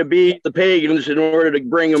try to be the pagans in order to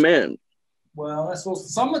bring them in. Well, that's also,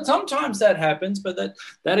 sometimes that happens, but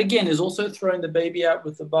that again is also throwing the baby out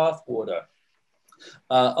with the bathwater.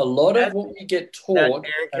 A lot of what we get taught.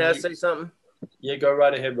 Aaron, can I say something? Yeah, go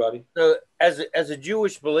right ahead, Roddy. So, as a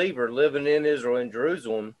Jewish believer living in Israel and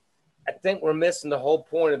Jerusalem, I think we're missing the whole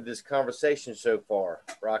point of this conversation so far,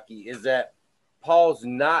 Rocky, is that Paul's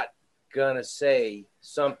not going to say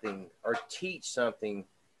something or teach something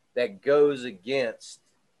that goes against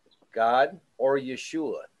God or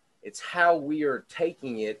Yeshua. It's how we are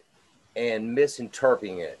taking it and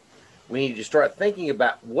misinterpreting it. We need to start thinking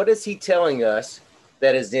about what is he telling us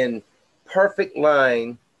that is in perfect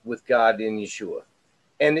line with God and Yeshua.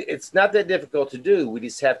 And it's not that difficult to do. We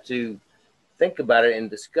just have to think about it and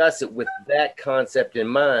discuss it with that concept in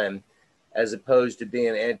mind, as opposed to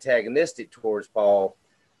being antagonistic towards Paul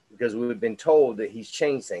because we've been told that he's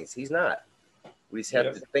changed things. He's not. We just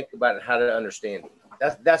have to think about how to understand him.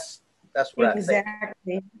 That's what exactly. I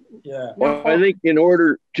think. Yeah. Well, I think in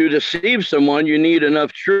order to deceive someone, you need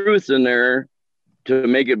enough truth in there to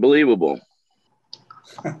make it believable.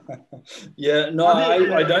 Yeah, no,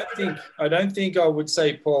 I don't think I would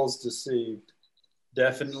say Paul's deceived.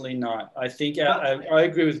 Definitely not. I think I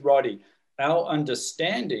agree with Roddy. Our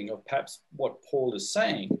understanding of perhaps what Paul is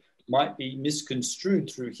saying might be misconstrued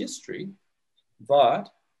through history, but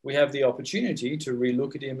we have the opportunity to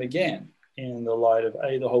relook at him again in the light of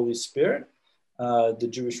the Holy Spirit, the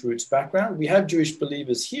Jewish roots background. We have Jewish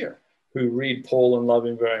believers here who read Paul and love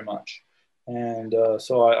him very much. And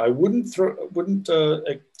so I wouldn't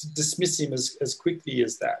dismiss him as quickly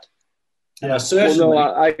as that. And I certainly...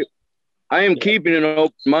 I am keeping an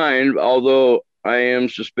open mind, although I am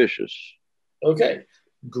suspicious. Okay,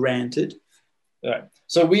 granted. All right.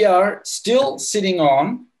 So we are still sitting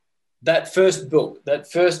on that first book, that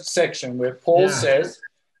first section where Paul says,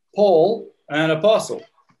 Paul, an apostle.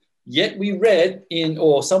 Yet we read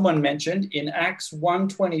or someone mentioned in Acts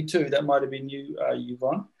 1:22, that might have been you,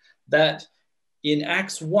 Yvonne, that in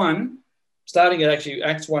Acts 1, starting at actually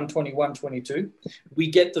Acts 1:21-22, we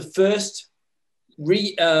get the first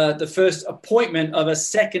appointment of a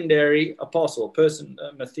secondary apostle, person,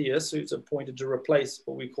 Matthias, who's appointed to replace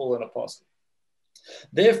what we call an apostle.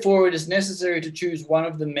 Therefore, it is necessary to choose one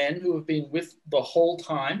of the men who have been with the whole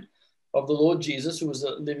time of the Lord Jesus, who was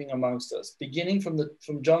living amongst us, beginning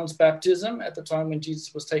from John's baptism at the time when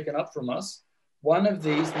Jesus was taken up from us. One of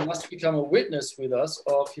these must become a witness with us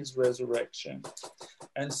of his resurrection.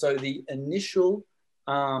 And so the initial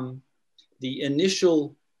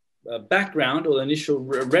background or the initial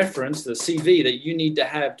reference, the CV that you need to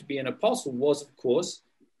have to be an apostle was, of course,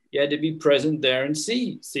 you had to be present there and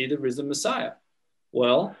see the risen Messiah.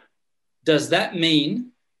 Well, does that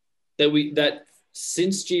mean that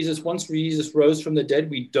once Jesus rose from the dead,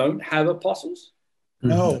 we don't have apostles?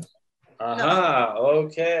 No. Aha,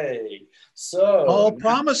 okay. So Paul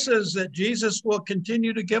promises that Jesus will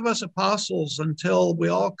continue to give us apostles until we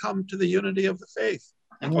all come to the unity of the faith.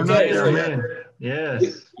 And we're not there yet.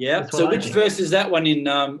 Yes. Yeah. So which verse is that one in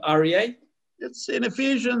REA? It's in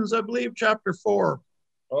Ephesians, I believe, chapter 4.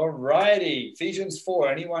 All righty. Ephesians 4.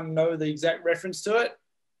 Anyone know the exact reference to it?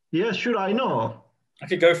 Yes, sure, I know.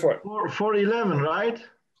 Okay, go for it. 4:11, right?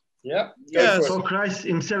 Yeah. Yes. So Christ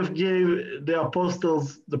himself gave the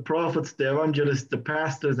apostles, the prophets, the evangelists, the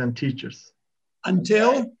pastors, and teachers.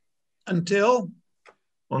 Until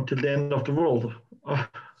the end of the world.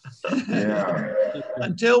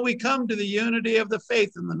 Until we come to the unity of the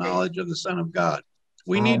faith and the knowledge of the Son of God.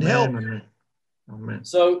 We need help. Amen.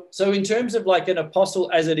 So in terms of like an apostle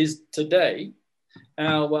as it is today,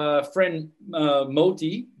 our friend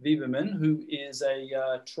Moti Viverman, who is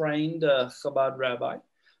a trained Chabad rabbi,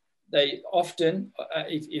 they often,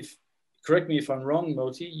 if correct me if I'm wrong,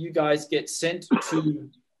 Moti, you guys get sent to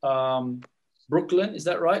Brooklyn, is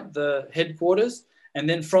that right? The headquarters. And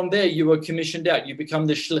then from there, you were commissioned out. You become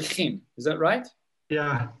the shlichim. Is that right?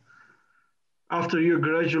 Yeah. After you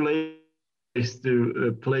graduate to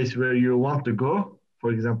a place where you want to go,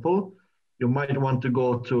 for example, you might want to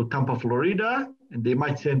go to Tampa, Florida, and they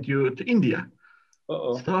might send you to India.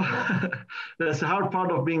 Uh-oh. So that's the hard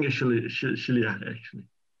part of being a shliach, actually.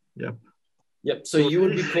 Yep. Yep. So you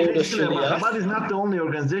would be called a shliach. Chabad is not the only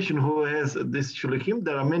organization who has this shlichim.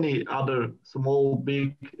 There are many other small,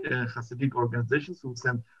 big Hasidic organizations who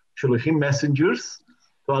send shlichim, messengers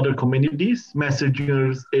to other communities,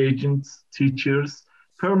 messengers, agents, teachers,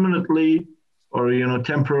 permanently or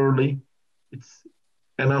temporarily.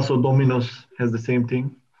 And also Dominos has the same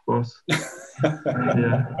thing, of course.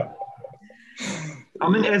 Yeah. I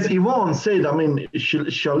mean, as Yvonne said,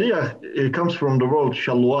 shaliach, it comes from the word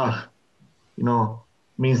shaluach,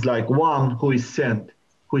 means like one who is sent.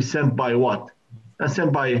 Who is sent by what? And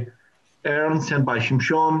sent by Aaron, sent by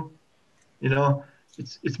Shimshon.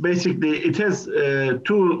 It's basically, it has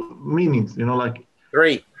two meanings, like.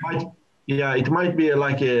 Three. It might be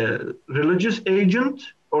like a religious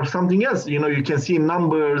agent or something else. You can see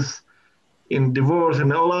numbers in divorce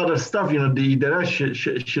and all other stuff, there are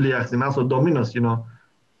shaliachs and also dominos,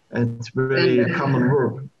 and it's very common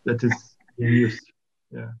word that is used.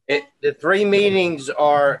 Yeah. The three meanings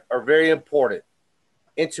are very important.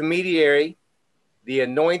 Intermediary, the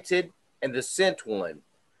anointed, and the sent one.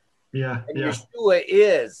 Yeah. And Yeshua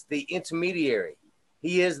is the intermediary.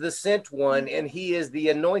 He is the sent one, and he is the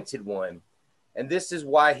anointed one. And this is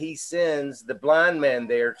why he sends the blind man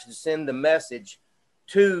there to send the message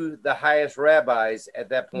to the highest rabbis at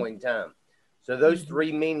that point in time. So those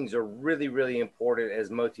three meanings are really, really important, as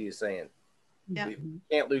Moti is saying. Yeah. We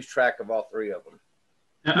can't lose track of all three of them.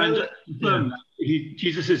 And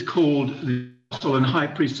Jesus is called the apostle and high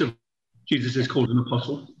priest of Jesus is called an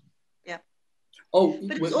apostle. Yeah. Oh,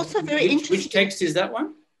 but it's also very interesting. Which text is that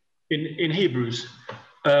one? In Hebrews.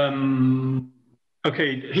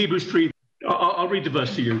 Okay, Hebrews 3. I'll read the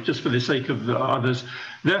verse to you just for the sake of the others.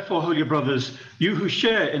 Therefore, holy brothers, you who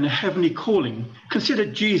share in a heavenly calling, consider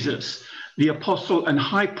Jesus, the apostle and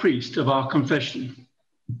high priest of our confession.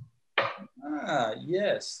 Ah,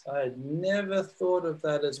 yes. I had never thought of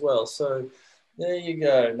that as well. So there you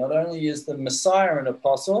go. Not only is the Messiah an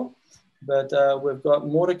apostle, but we've got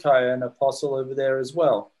Mordecai, an apostle over there as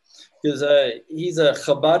well. Because he's a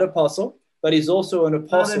Chabad apostle, but he's also an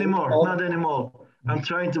apostle. Not anymore. I'm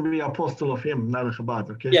trying to be apostle of him, not a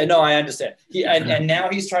Chabad, okay? Yeah, no, I understand. And now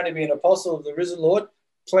he's trying to be an apostle of the risen Lord,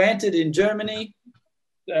 planted in Germany,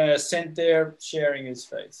 sent there, sharing his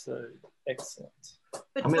faith. So excellent.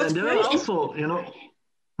 But I mean, and there are also, you know...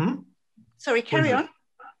 Sorry, carry on.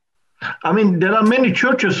 I mean, there are many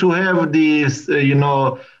churches who have this, you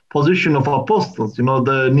know, position of apostles. You know,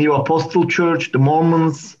 the New Apostle Church, the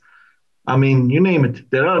Mormons. I mean, you name it.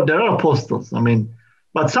 There are apostles. I mean,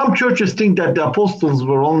 but some churches think that the apostles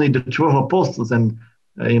were only the 12 apostles, and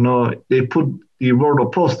you know, they put the word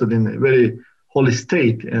apostle in a very holy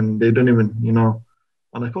state, and they don't even, you know,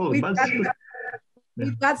 want to call it.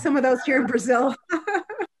 We've got some of those here in Brazil.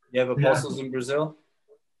 You have apostles in Brazil?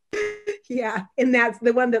 Yeah, and that's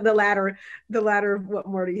the one that the latter of what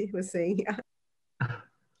Morty was saying. Yeah.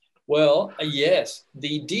 Well, yes,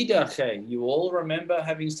 the Didache. You all remember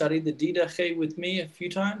having studied the Didache with me a few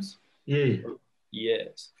times? Yeah.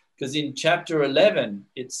 Yes, because in chapter 11,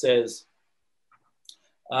 it says,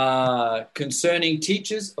 concerning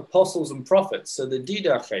teachers, apostles, and prophets. So the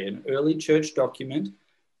Didache, an early church document,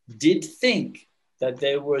 did think that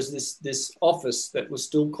there was this office that was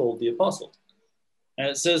still called the apostle. And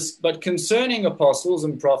it says, but concerning apostles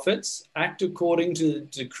and prophets, act according to the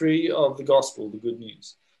decree of the gospel, the good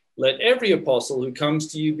news. Let every apostle who comes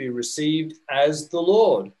to you be received as the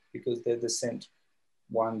Lord, because they're the sent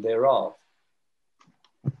one thereof.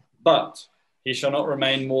 But he shall not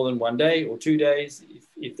remain more than 1 day or 2 days,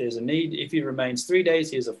 if there's a need. If he remains 3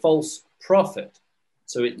 days, he is a false prophet.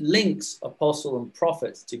 So it links apostle and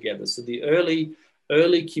prophets together. So the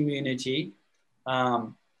early community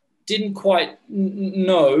didn't quite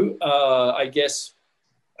know, I guess,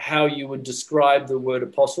 how you would describe the word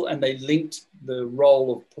apostle, and they linked the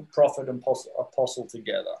role of prophet and apostle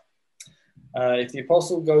together. If the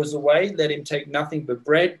apostle goes away, let him take nothing but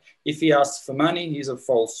bread. If he asks for money, he's a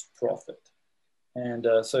false prophet. And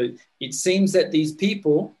so it seems that these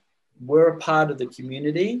people were a part of the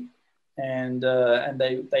community, and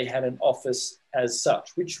they had an office as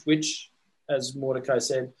such, which, as Mordecai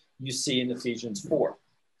said, you see in Ephesians 4.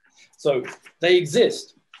 So they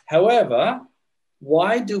exist. However,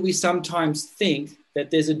 why do we sometimes think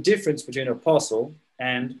that there's a difference between apostle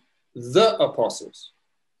and the apostles?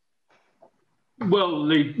 Well,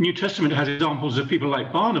 the New Testament has examples of people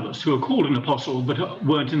like Barnabas who are called an apostle but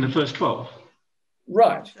weren't in the first 12.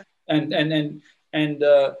 Right. And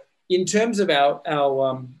in terms of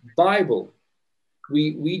our Bible,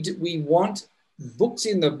 we want books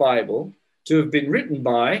in the Bible to have been written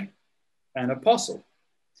by an apostle.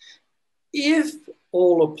 If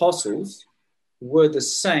all apostles were the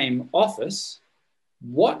same office,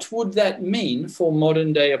 what would that mean for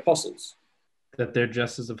modern day apostles? That they're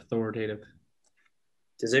just as authoritative.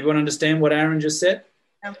 Does everyone understand what Aaron just said?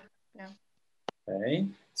 No. Okay,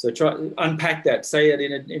 so try unpack that. Say it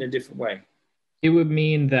in a different way. It would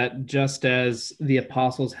mean that just as the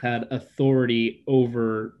apostles had authority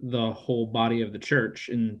over the whole body of the church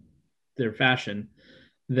in their fashion,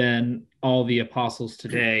 then all the apostles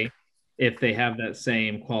today, if they have that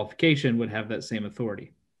same qualification, would have that same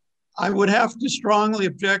authority. I would have to strongly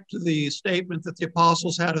object to the statement that the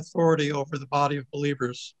apostles had authority over the body of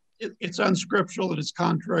believers. It's unscriptural and it's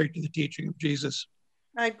contrary to the teaching of Jesus.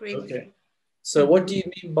 I agree. Okay. So what do you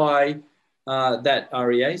mean by that,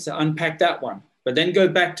 REA? So unpack that one. But then go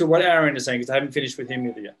back to what Aaron is saying, because I haven't finished with him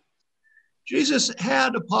yet. Jesus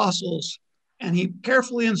had apostles, and he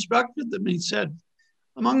carefully instructed them. He said,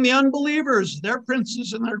 among the unbelievers, their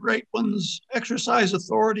princes and their great ones exercise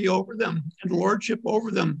authority over them and lordship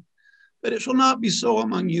over them, but it shall not be so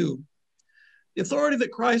among you. The authority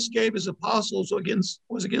that Christ gave his apostles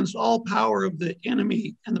was against all power of the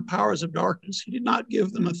enemy and the powers of darkness. He did not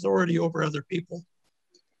give them authority over other people.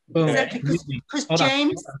 Exactly, because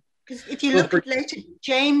James, because if you look at later,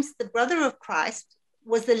 James, the brother of Christ,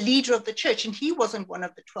 was the leader of the church, and he wasn't one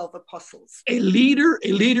of the 12 apostles. A leader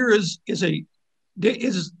is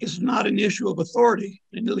not an issue of authority.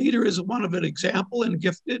 And the leader is one of an example and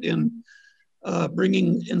gifted in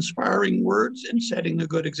bringing inspiring words and setting a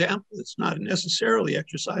good example. It's not necessarily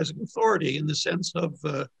exercising authority in the sense of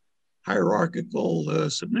hierarchical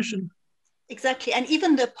submission. Exactly. And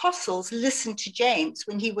even the apostles listened to James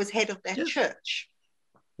when he was head of that church.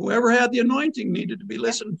 Whoever had the anointing needed to be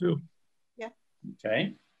listened to. Yeah.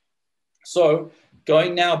 Okay. So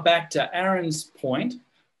going now back to Aaron's point,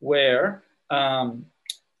 where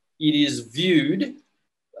it is viewed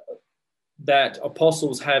that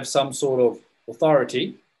apostles have some sort of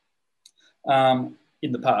authority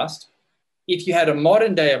in the past. If you had a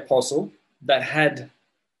modern day apostle that had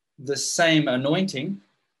the same anointing,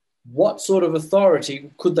 what sort of authority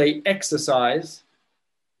could they exercise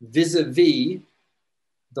vis-a-vis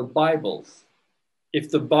the Bible? If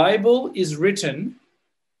the Bible is written,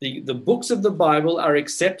 the books of the Bible are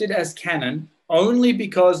accepted as canon only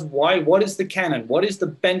because why? What is the canon? What is the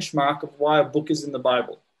benchmark of why a book is in the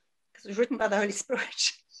Bible? Because it was written by the Holy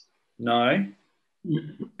Spirit. No.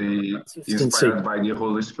 Inspired by the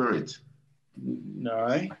Holy Spirit.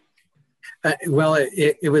 No. Well,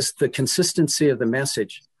 it was the consistency of the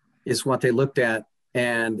message is what they looked at.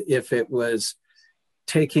 And if it was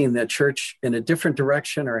taking the church in a different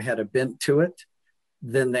direction or had a bent to it,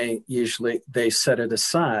 then they set it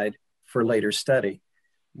aside for later study.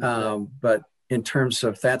 Okay. But in terms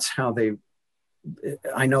of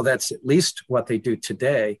I know that's at least what they do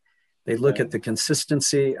today. They look at the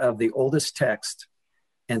consistency of the oldest text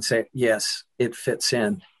and say, yes, it fits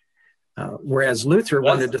in. Whereas Luther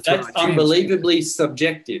wanted to throw that's unbelievably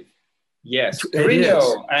subjective. Yes,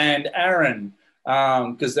 Quirino and Aaron,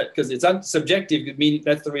 because it's subjective. Meaning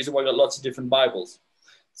that's the reason why we've got lots of different Bibles.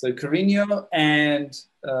 So Quirino and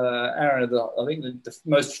Aaron are I think the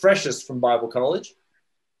most freshest from Bible College.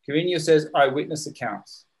 Quirino says eyewitness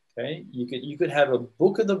accounts. Okay, you could have a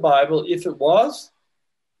book of the Bible if it was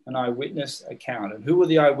an eyewitness account. And who were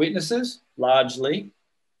the eyewitnesses? Largely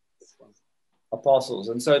apostles.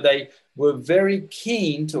 And so they were very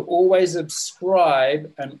keen to always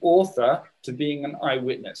ascribe an author to being an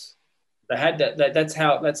eyewitness. They had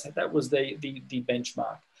that was the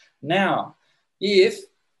benchmark. Now, if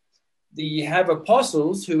you have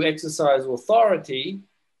apostles who exercise authority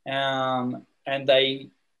and they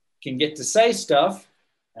can get to say stuff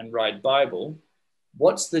and write Bible,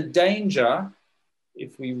 what's the danger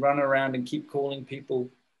if we run around and keep calling people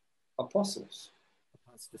apostles?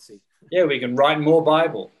 Apostasy. Yeah, we can write more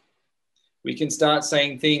Bible. We can start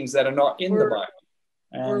saying things that are not in the Bible.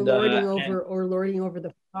 And, or lording over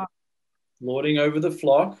the flock. Lording over the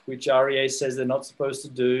flock, which REA says they're not supposed to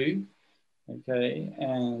do. Okay,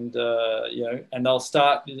 and and I'll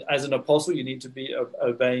start as an apostle. You need to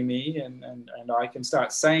obey me, and I can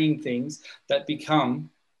start saying things that become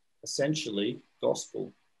essentially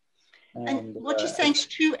gospel. And what you're saying is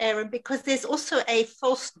true, Aaron, because there's also a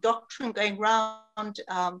false doctrine going around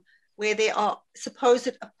where there are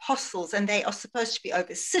supposed apostles, and they are supposed to be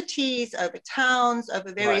over cities, over towns,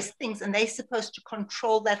 over various things, and they're supposed to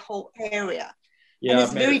control that whole area. Yeah, and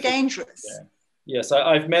it's very dangerous. Yeah. Yes,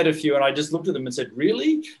 I've met a few, and I just looked at them and said,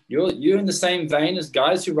 "Really? You're in the same vein as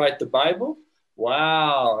guys who write the Bible?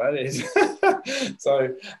 Wow, that is."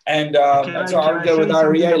 So I would go with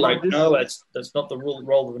REA like, no, that's not the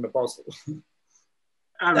role of an apostle.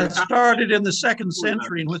 That started in the 2nd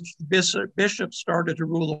century, in which the bishops started to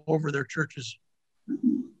rule over their churches.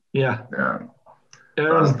 Yeah.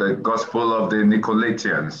 That's the gospel of the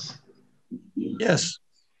Nicolaitans. Yes.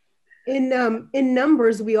 In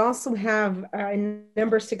Numbers, we also have, in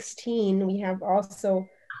number 16, we have also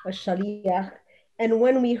a shaliach. And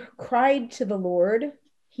when we cried to the Lord,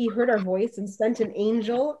 he heard our voice and sent an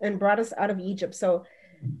angel and brought us out of Egypt. So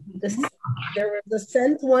there was a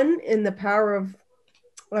sent one in the power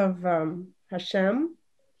of Hashem,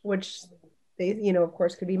 which they, of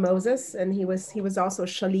course, could be Moses. And he was also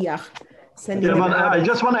shaliach. I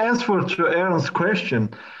just want to answer to Aaron's question.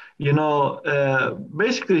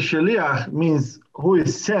 Basically, shaliach means who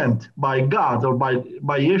is sent by God or by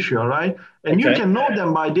Yeshua, right? And you can know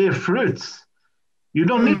them by their fruits. You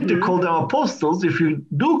don't need to call them apostles. If you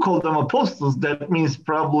do call them apostles, that means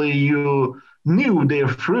probably you knew their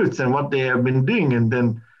fruits and what they have been doing, and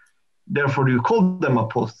then therefore you call them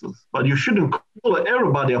apostles. But you shouldn't call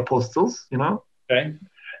everybody apostles, Okay.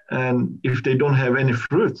 And if they don't have any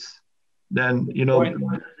fruits, then,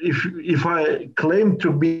 if I claim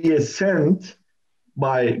to be sent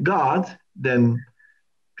by God, then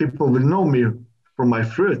people will know me from my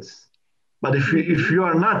fruits. But if you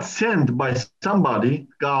are not sent by somebody,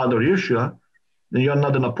 God or Yeshua, then you are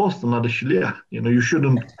not an apostle, not a shaliach. You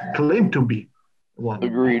shouldn't claim to be one.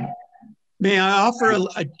 Agreed. May I offer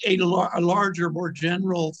a larger, more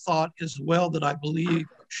general thought as well that I believe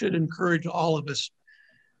should encourage all of us.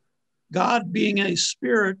 God, being a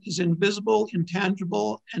spirit, is invisible,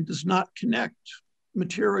 intangible, and does not connect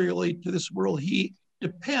materially to this world. He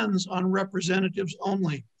depends on representatives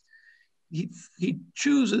only. he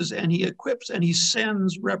chooses and he equips and he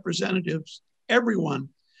sends representatives, everyone.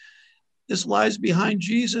 This lies behind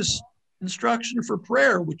Jesus' instruction for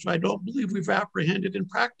prayer, which I don't believe we've apprehended and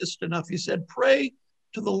practiced enough. He said, pray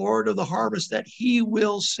to the Lord of the harvest that he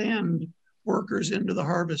will send workers into the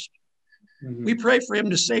harvest. Mm-hmm. We pray for him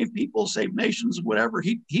to save people, save nations, whatever.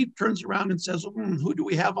 He turns around and says, who do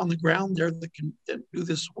we have on the ground there that can do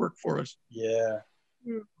this work for us? Yeah.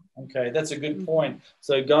 Okay, that's a good point.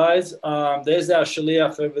 So, guys, there's our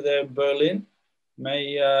shaliach over there in Berlin.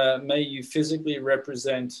 May you physically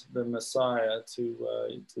represent the Messiah to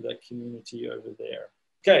that community over there.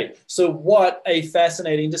 Okay, so what a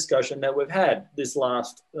fascinating discussion that we've had this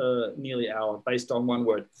last nearly hour based on one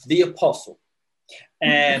word, the apostle.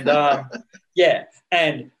 And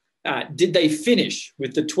did they finish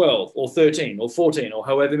with the 12 or 13 or 14 or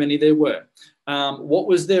however many there were? What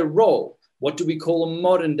was their role? What do we call a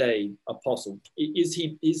modern day apostle? Is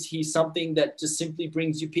he something that just simply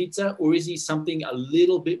brings you pizza, or is he something a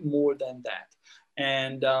little bit more than that?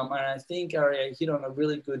 And I think Aryeh hit on a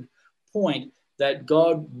really good point that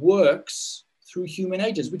God works through human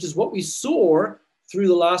agents, which is what we saw through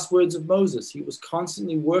the last words of Moses. He was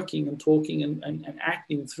constantly working and talking and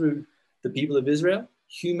acting through the people of Israel,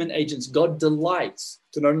 human agents. God delights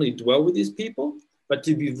to not only dwell with his people, but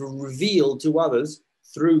to be revealed to others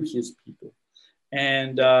through his people.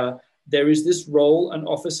 And there is this role and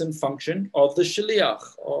office and function of the shaliach,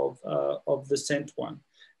 of the sent one.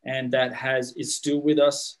 And that is still with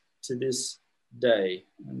us to this day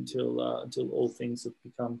until all things have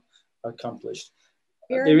become accomplished.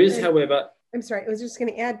 Aaron, there is, however... I'm sorry, I was just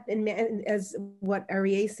going to add, as what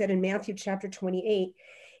Aryeh said in Matthew chapter 28,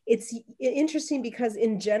 it's interesting because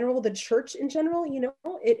in general, the church in general,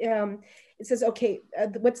 it says, okay,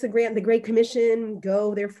 what's the Great Commission?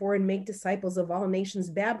 Go, therefore, and make disciples of all nations,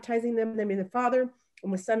 baptizing them in the Father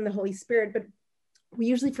and the Son and the Holy Spirit. But we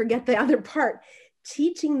usually forget the other part,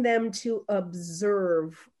 teaching them to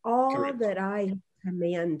observe all Correct. That I have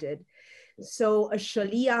commanded. So a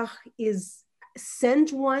shaliach is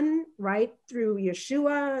sent one, right, through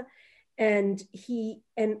Yeshua, and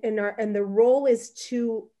the role is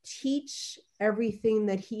to teach everything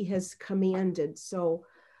that he has commanded. So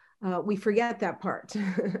we forget that part.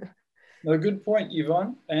 No, good point,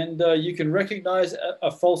 Yvonne. And you can recognize a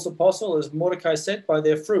false apostle, as Mordecai said, by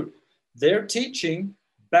their fruit. They're teaching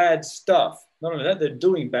bad stuff. Not only that, they're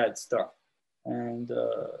doing bad stuff. And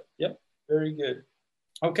very good.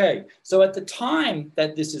 Okay, so at the time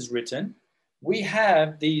that this is written, we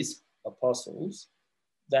have these apostles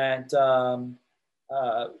that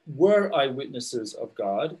were eyewitnesses of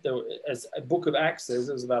God. There were, as a book of Acts says,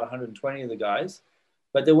 there was about 120 of the guys.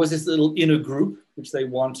 But there was this little inner group which they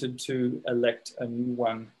wanted to elect a new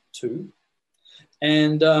one to.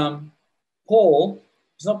 And Paul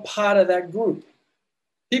was not part of that group.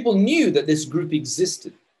 People knew that this group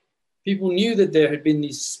existed. People knew that there had been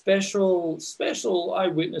these special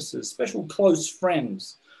eyewitnesses, special close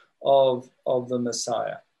friends of the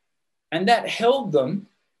Messiah. And that held them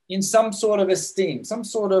in some sort of esteem, some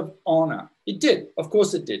sort of honor. It did. Of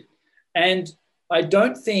course it did. And I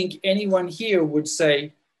don't think anyone here would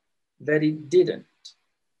say that it didn't.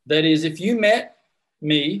 That is, if you met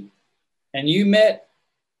me and you met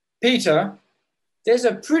Peter, there's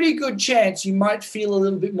a pretty good chance you might feel a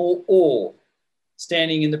little bit more awe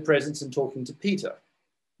standing in the presence and talking to Peter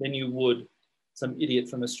than you would some idiot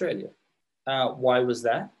from Australia. Why was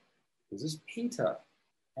that? Because it's Peter.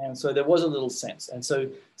 And so there was a little sense. And so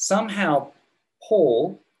somehow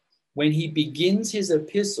Paul, when he begins his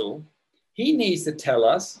epistle, he needs to tell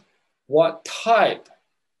us what type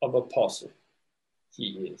of apostle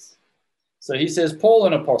he is. So he says, Paul,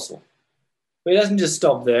 an apostle. But he doesn't just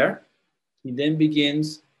stop there. He then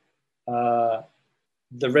begins the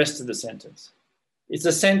rest of the sentence. It's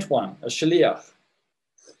a sent one, a shaliach.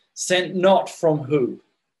 Sent not from who?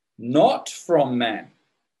 Not from man.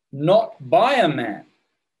 Not by a man.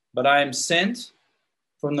 But I am sent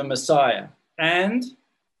from the Messiah and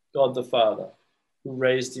God the Father, who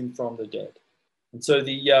raised him from the dead. And so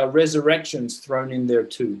the resurrection's thrown in there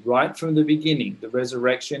too. Right from the beginning, the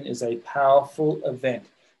resurrection is a powerful event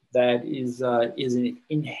that is an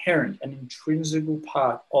inherent, an intrinsic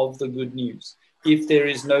part of the good news. If there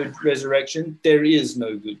is no resurrection, there is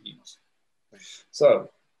no good news. So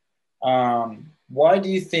why do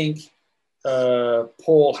you think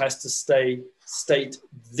Paul has to state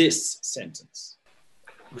this sentence?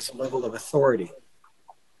 It was a level of authority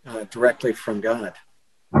directly from God,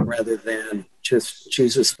 rather than just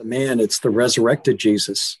Jesus the man. It's the resurrected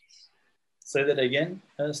Jesus. Say that again,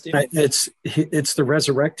 Stephen. It's the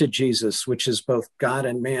resurrected Jesus, which is both God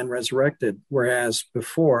and man resurrected. Whereas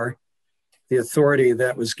before, the authority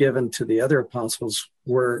that was given to the other apostles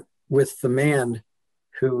were with the man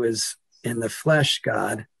who is in the flesh,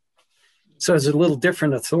 God. So it's a little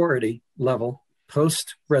different authority level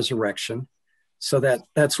post-resurrection. So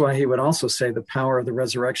that's why he would also say the power of the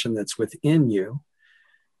resurrection that's within you.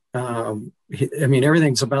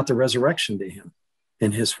 Everything's about the resurrection to him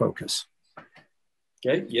in his focus.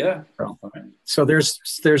 Okay, yeah. So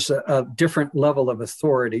there's a different level of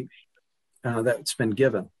authority that's been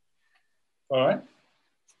given. All right.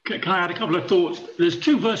 Can I add a couple of thoughts? There's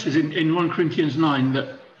two verses in 1 Corinthians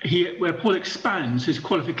 9 where Paul expands his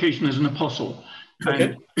qualification as an apostle.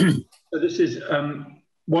 Okay. So this is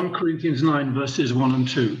 1 Corinthians 9 verses 1 and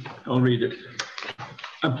 2. I'll read it.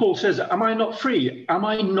 And Paul says, am I not free? Am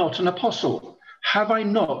I not an apostle? Have I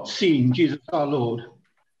not seen Jesus our Lord?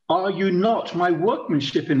 Are you not my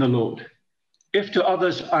workmanship in the Lord? If to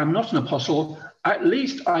others I am not an apostle, at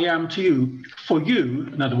least I am to you. For you,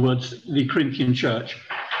 in other words, the Corinthian church,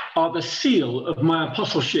 are the seal of my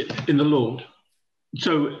apostleship in the Lord.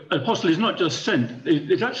 So apostle is not just sent.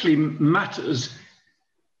 It actually matters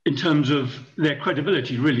in terms of their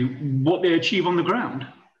credibility, really, what they achieve on the ground.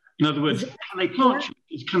 In other words, can they plant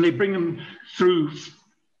churches? Can they bring them through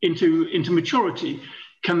into maturity?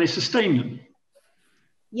 Can they sustain them?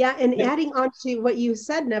 Yeah, and adding on to what you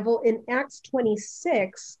said, Neville, in Acts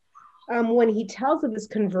 26, when he tells of his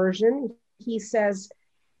conversion, he says,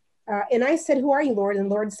 and I said, who are you, Lord? And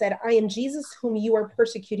the Lord said, I am Jesus whom you are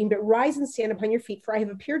persecuting, but rise and stand upon your feet, for I have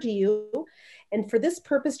appeared to you, and for this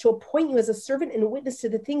purpose to appoint you as a servant and witness to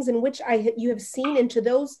the things in which you have seen, and to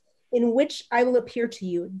those in which I will appear to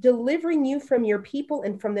you, delivering you from your people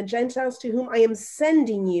and from the Gentiles to whom I am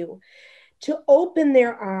sending you, to open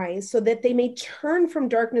their eyes so that they may turn from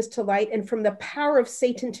darkness to light and from the power of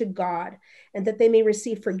Satan to God, and that they may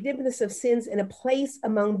receive forgiveness of sins and a place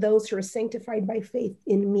among those who are sanctified by faith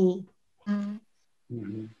in me.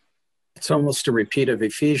 Mm-hmm. It's almost a repeat of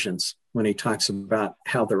Ephesians when he talks about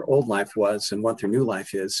how their old life was and what their new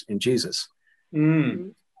life is in Jesus.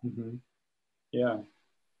 Mm-hmm. Yeah.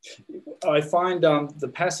 I find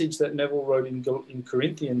the passage that Neville wrote in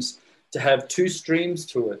Corinthians to have two streams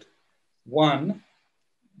to it. One,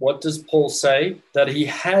 what does Paul say? That he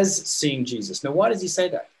has seen Jesus. Now, why does he say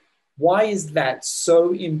that? Why is that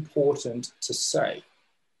so important to say?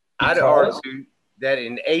 I'd argue that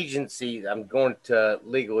an agency, I'm going to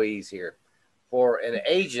legalese here, for an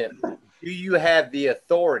agent, do you have the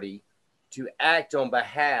authority to act on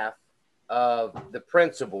behalf of the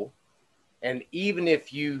principal? And even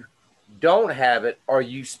if you don't have it, are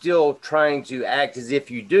you still trying to act as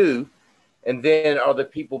if you do? And then are the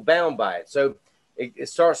people bound by it? So it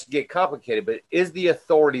starts to get complicated, but is the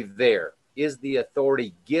authority there? Is the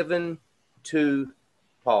authority given to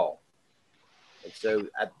Paul? And so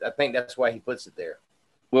I think that's why he puts it there.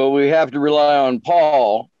 Well, we have to rely on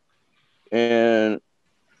Paul, and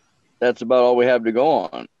that's about all we have to go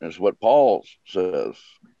on, is what Paul says.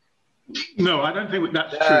 No, I don't think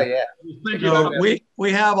that's true. Yeah. No,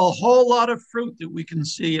 we have a whole lot of fruit that we can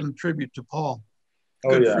see and attribute to Paul.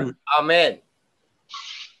 Good fruit. Amen.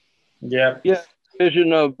 Yeah. Yeah.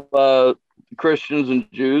 Vision of Christians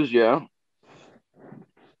and Jews. Yeah.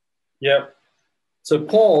 Yep. So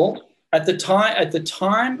Paul, at the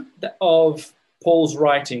time of Paul's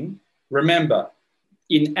writing, remember,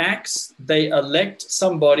 in Acts, they elect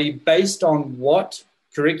somebody based on what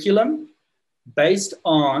curriculum? Based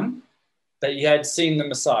on that you had seen the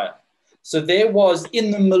Messiah. So there was, in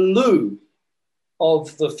the milieu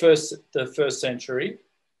of the first century,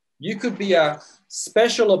 you could be a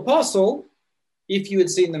special apostle if you had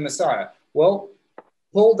seen the Messiah. Well,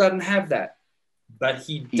 Paul doesn't have that, but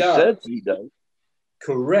he does. He says he does.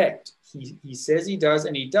 Correct. He says he does,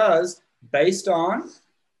 and he does based on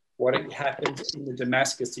what happened in the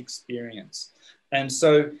Damascus experience. And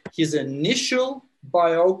so his initial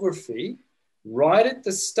biography, right at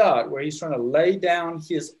the start, where he's trying to lay down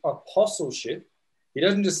his apostleship, he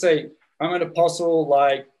doesn't just say, I'm an apostle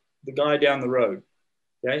like the guy down the road.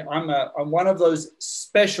 Okay, I'm one of those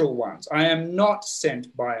special ones. I am not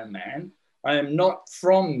sent by a man. I am not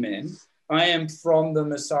from men. I am from the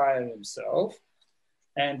Messiah himself.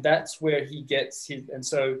 And that's where he gets his, and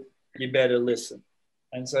so you better listen.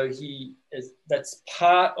 And so that's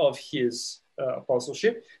part of his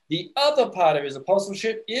apostleship. The other part of his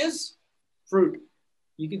apostleship is fruit.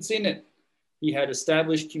 You can see in it. He had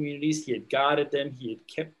established communities. He had guarded them. He had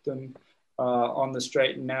kept them on the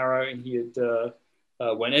straight and narrow. And he had,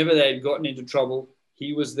 whenever they had gotten into trouble,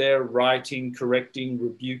 he was there writing, correcting,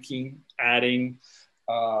 rebuking, adding,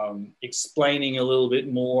 explaining a little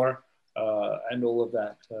bit more, and all of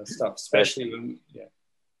that stuff, especially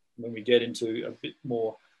when we get into a bit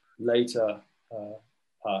more later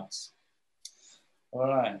parts. All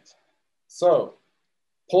right. So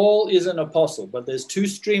Paul is an apostle, but there's two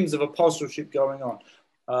streams of apostleship going on.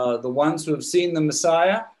 The ones who have seen the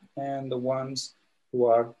Messiah and the ones who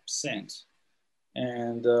are sent.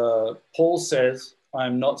 And Paul says, I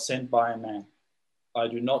am not sent by a man. I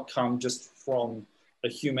do not come just from a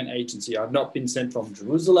human agency. I've not been sent from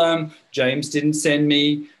Jerusalem. James didn't send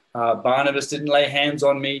me. Barnabas didn't lay hands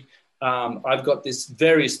on me. I've got this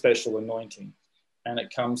very special anointing, and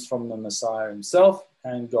it comes from the Messiah himself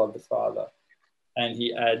and God the Father. And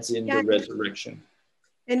he adds in the resurrection.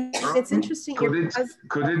 And it's interesting. Could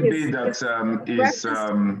it be that his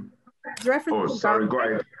reference oh, sorry, go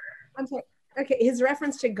ahead. I'm sorry. Okay, his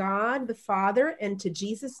reference to God the Father and to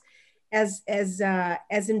Jesus, as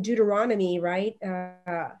in Deuteronomy, right?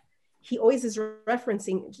 He always is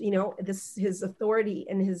referencing, his authority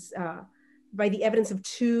and his by the evidence of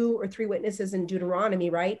 2 or 3 witnesses in Deuteronomy,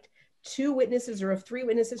 right? 2 witnesses or of 3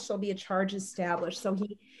 witnesses shall be a charge established. So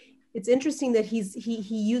it's interesting that he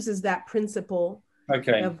uses that principle.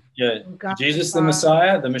 Okay, God, Jesus the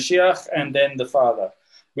Messiah, the Mashiach, and then the Father.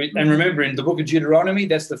 And remember, in the book of Deuteronomy,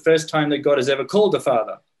 that's the first time that God has ever called the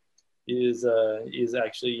Father, is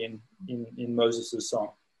actually in Moses'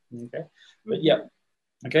 song. Okay, but yeah.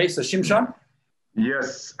 Okay, so Shimshon?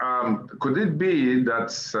 Yes. Could it be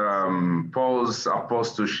that Paul's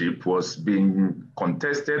apostleship was being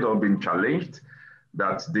contested or being challenged,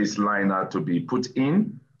 that this line had to be put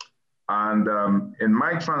in? And in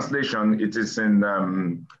my translation, it is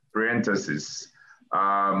in parentheses.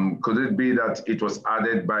 Could it be that it was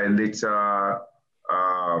added by later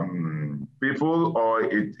people, or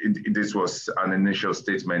this was an initial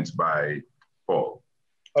statement by Paul?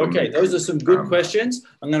 Okay, those are some good questions.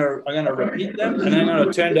 I'm gonna repeat them, and then I'm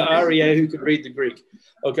gonna turn to Aryeh, who could read the Greek.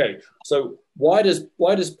 Okay, so why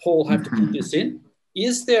does Paul have to put this in?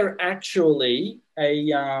 Is there actually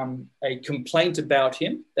a complaint about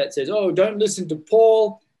him that says, "Oh, don't listen to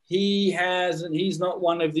Paul. He's not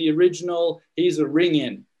one of the original. He's a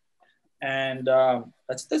ring-in," and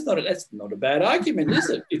that's not a bad argument, is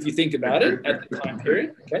it? If you think about it, at the time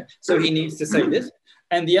period. Okay, so he needs to say this.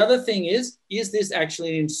 And the other thing is this actually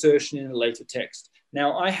an insertion in a later text?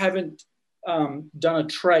 Now, I haven't done a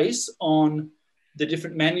trace on the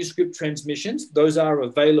different manuscript transmissions. Those are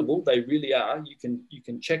available. They really are. You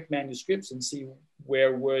can check manuscripts and see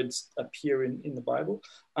where words appear in the Bible.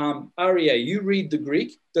 Aryeh, you read the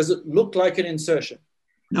Greek. Does it look like an insertion?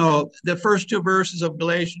 No, the first 2 verses of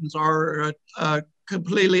Galatians are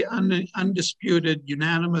completely undisputed,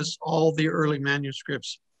 unanimous, all the early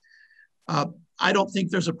manuscripts. I don't think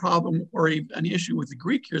there's a problem or an issue with the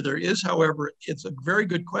Greek here. There is, however, it's a very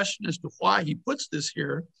good question as to why he puts this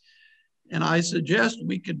here. And I suggest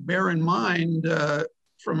we could bear in mind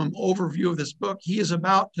from an overview of this book, he is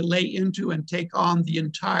about to lay into and take on the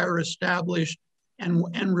entire established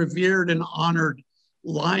and revered and honored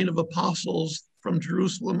line of apostles from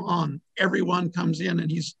Jerusalem on. Everyone comes in and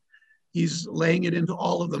he's laying it into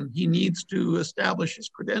all of them. He needs to establish his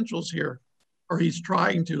credentials here, or he's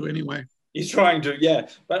trying to anyway. He's trying to, yeah.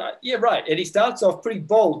 But yeah, right. And he starts off pretty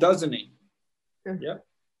bold, doesn't he? Yeah.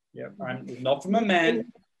 I'm not from a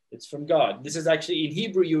man. It's from God. This is actually, in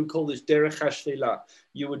Hebrew, you would call this derech hashlilah.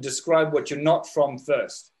 You would describe what you're not from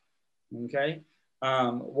first. Okay?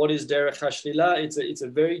 What is derech hashlilah? It's a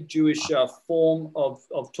very Jewish form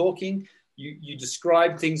of talking. You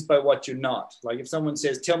describe things by what you're not. Like if someone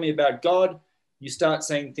says, tell me about God, you start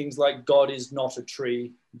saying things like, God is not a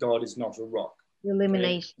tree, God is not a rock.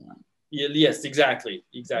 Elimination. Okay? Yes, exactly.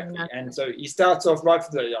 And so he starts off right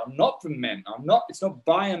from the, I'm not from men. It's not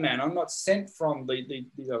by a man. I'm not sent from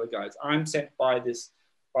these other guys. I'm sent by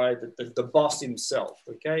the boss himself,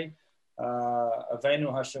 okay?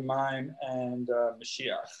 Avenu Hashemayim and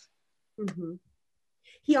Mashiach. Mm-hmm.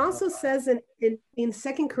 He also says in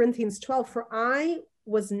 2 Corinthians 12, for I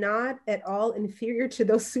was not at all inferior to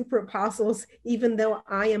those super apostles, even though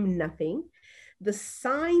I am nothing. The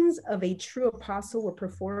signs of a true apostle were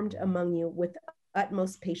performed among you with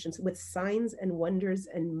utmost patience, with signs and wonders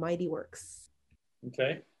and mighty works.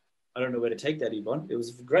 Okay. I don't know where to take that, Yvonne. It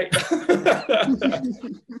was great.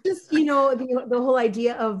 Just, the whole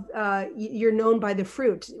idea of you're known by the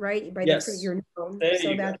fruit, right? By the fruit you're known.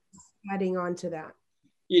 So that's adding on to that.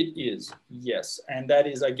 It is, yes. And that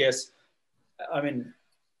is, I guess, I mean,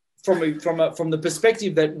 from the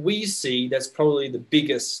perspective that we see, that's probably the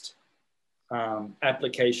biggest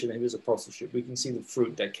application of his apostleship. We can see the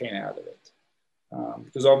fruit that came out of it.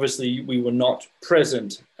 Because obviously we were not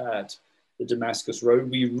present at the Damascus Road.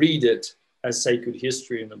 We read it as sacred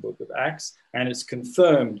history in the book of Acts, and it's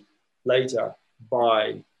confirmed later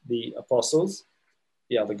by the apostles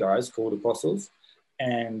the other guys called apostles,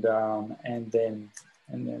 and then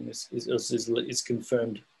it's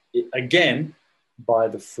confirmed again by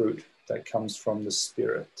the fruit that comes from the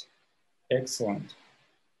Spirit. Excellent.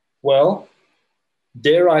 Well,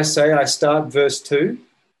 dare I say I start verse 2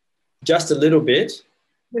 just a little bit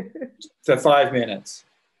for 5 minutes.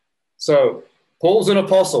 So Paul's an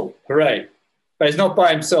apostle, hooray. But he's not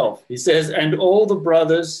by himself. He says, and all the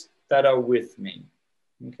brothers that are with me.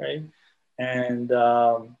 Okay? And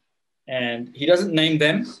he doesn't name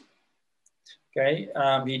them. Okay?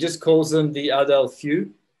 He just calls them the Adelphi.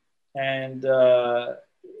 And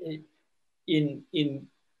in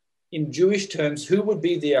Jewish terms, who would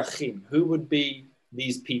be the Achim? Who would be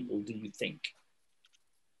these people, do you think?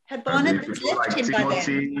 Had Barnabas left him by then?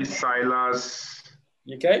 Timothy, Silas.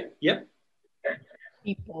 Okay, yep.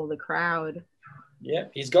 People, the crowd. Yeah,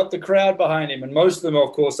 he's got the crowd behind him, and most of them,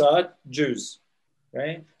 of course, are Jews,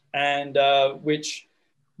 okay? And which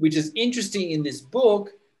is interesting in this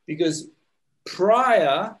book because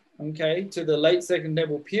prior, okay, to the late Second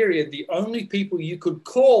Temple period, the only people you could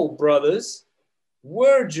call brothers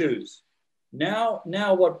were Jews. Now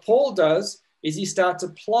what Paul does is he starts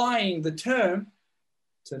applying the term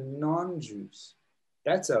to non-Jews.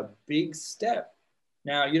 That's a big step.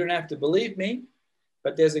 Now, you don't have to believe me,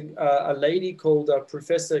 but there's a lady called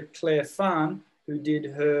Professor Claire Fahn who did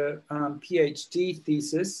her PhD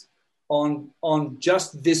thesis on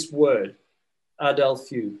just this word,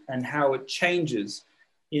 Adelphi, and how it changes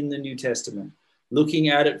in the New Testament, looking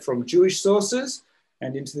at it from Jewish sources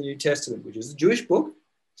and into the New Testament, which is a Jewish book,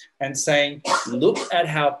 and saying, look at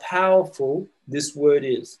how powerful this word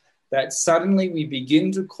is, that suddenly we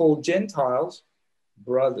begin to call Gentiles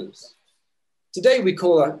brothers. Today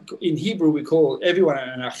in Hebrew, we call everyone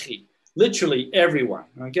an achi, literally everyone,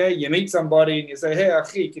 okay? You meet somebody and you say, hey,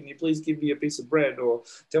 achi, can you please give me a piece of bread or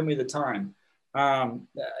tell me the time?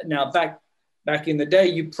 Now, back in the day,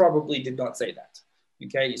 you probably did not say that,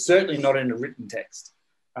 okay? Certainly not in a written text.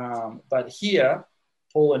 But here,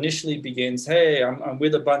 Paul initially begins, hey, I'm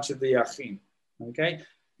with a bunch of the achim, okay?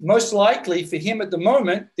 Most likely for him at the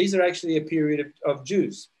moment, these are actually a period of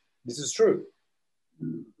Jews. This is true.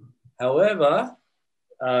 However,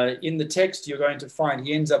 in the text, you're going to find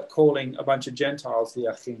he ends up calling a bunch of Gentiles the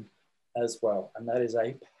achim as well. And that is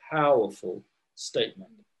a powerful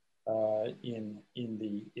statement in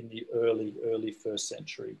the early first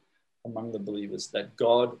century among the believers, that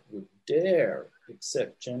God would dare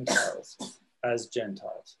accept Gentiles as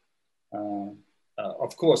Gentiles.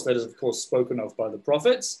 Of course, that is, of course, spoken of by the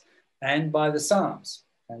prophets and by the Psalms,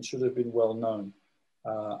 and should have been well known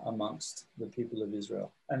amongst the people of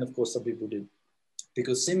Israel. And of course, some people did,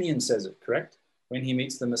 because Simeon says it, correct? When he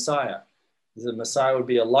meets the Messiah would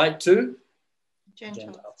be a light to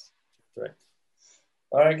Gentiles. Correct.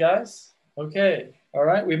 All right, guys. Okay. All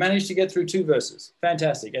right. We managed to get through 2 verses.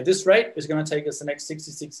 Fantastic. At this rate, it's going to take us the next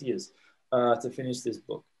 66 years to finish this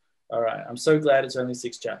book. All right. I'm so glad it's only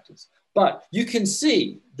 6 chapters. But you can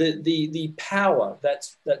see the power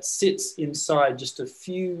that sits inside just a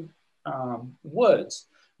few words,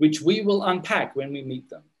 which we will unpack when we meet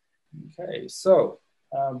them. Okay. So,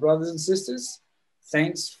 brothers and sisters,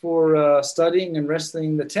 thanks for studying and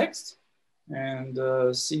wrestling the text, and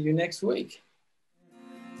see you next week.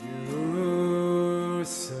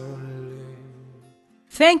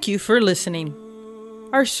 Thank you for listening.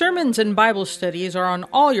 Our sermons and Bible studies are on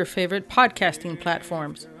all your favorite podcasting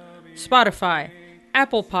platforms: Spotify,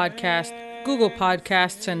 Apple Podcast, Google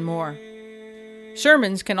Podcasts, and more.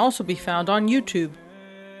 Sermons can also be found on YouTube.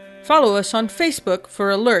 Follow us on Facebook for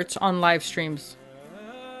alerts on live streams.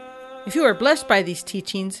 If you are blessed by these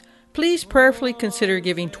teachings, please prayerfully consider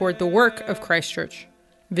giving toward the work of Christ Church.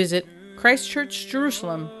 Visit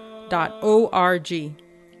ChristchurchJerusalem.org.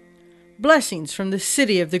 Blessings from the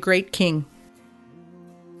city of the great King.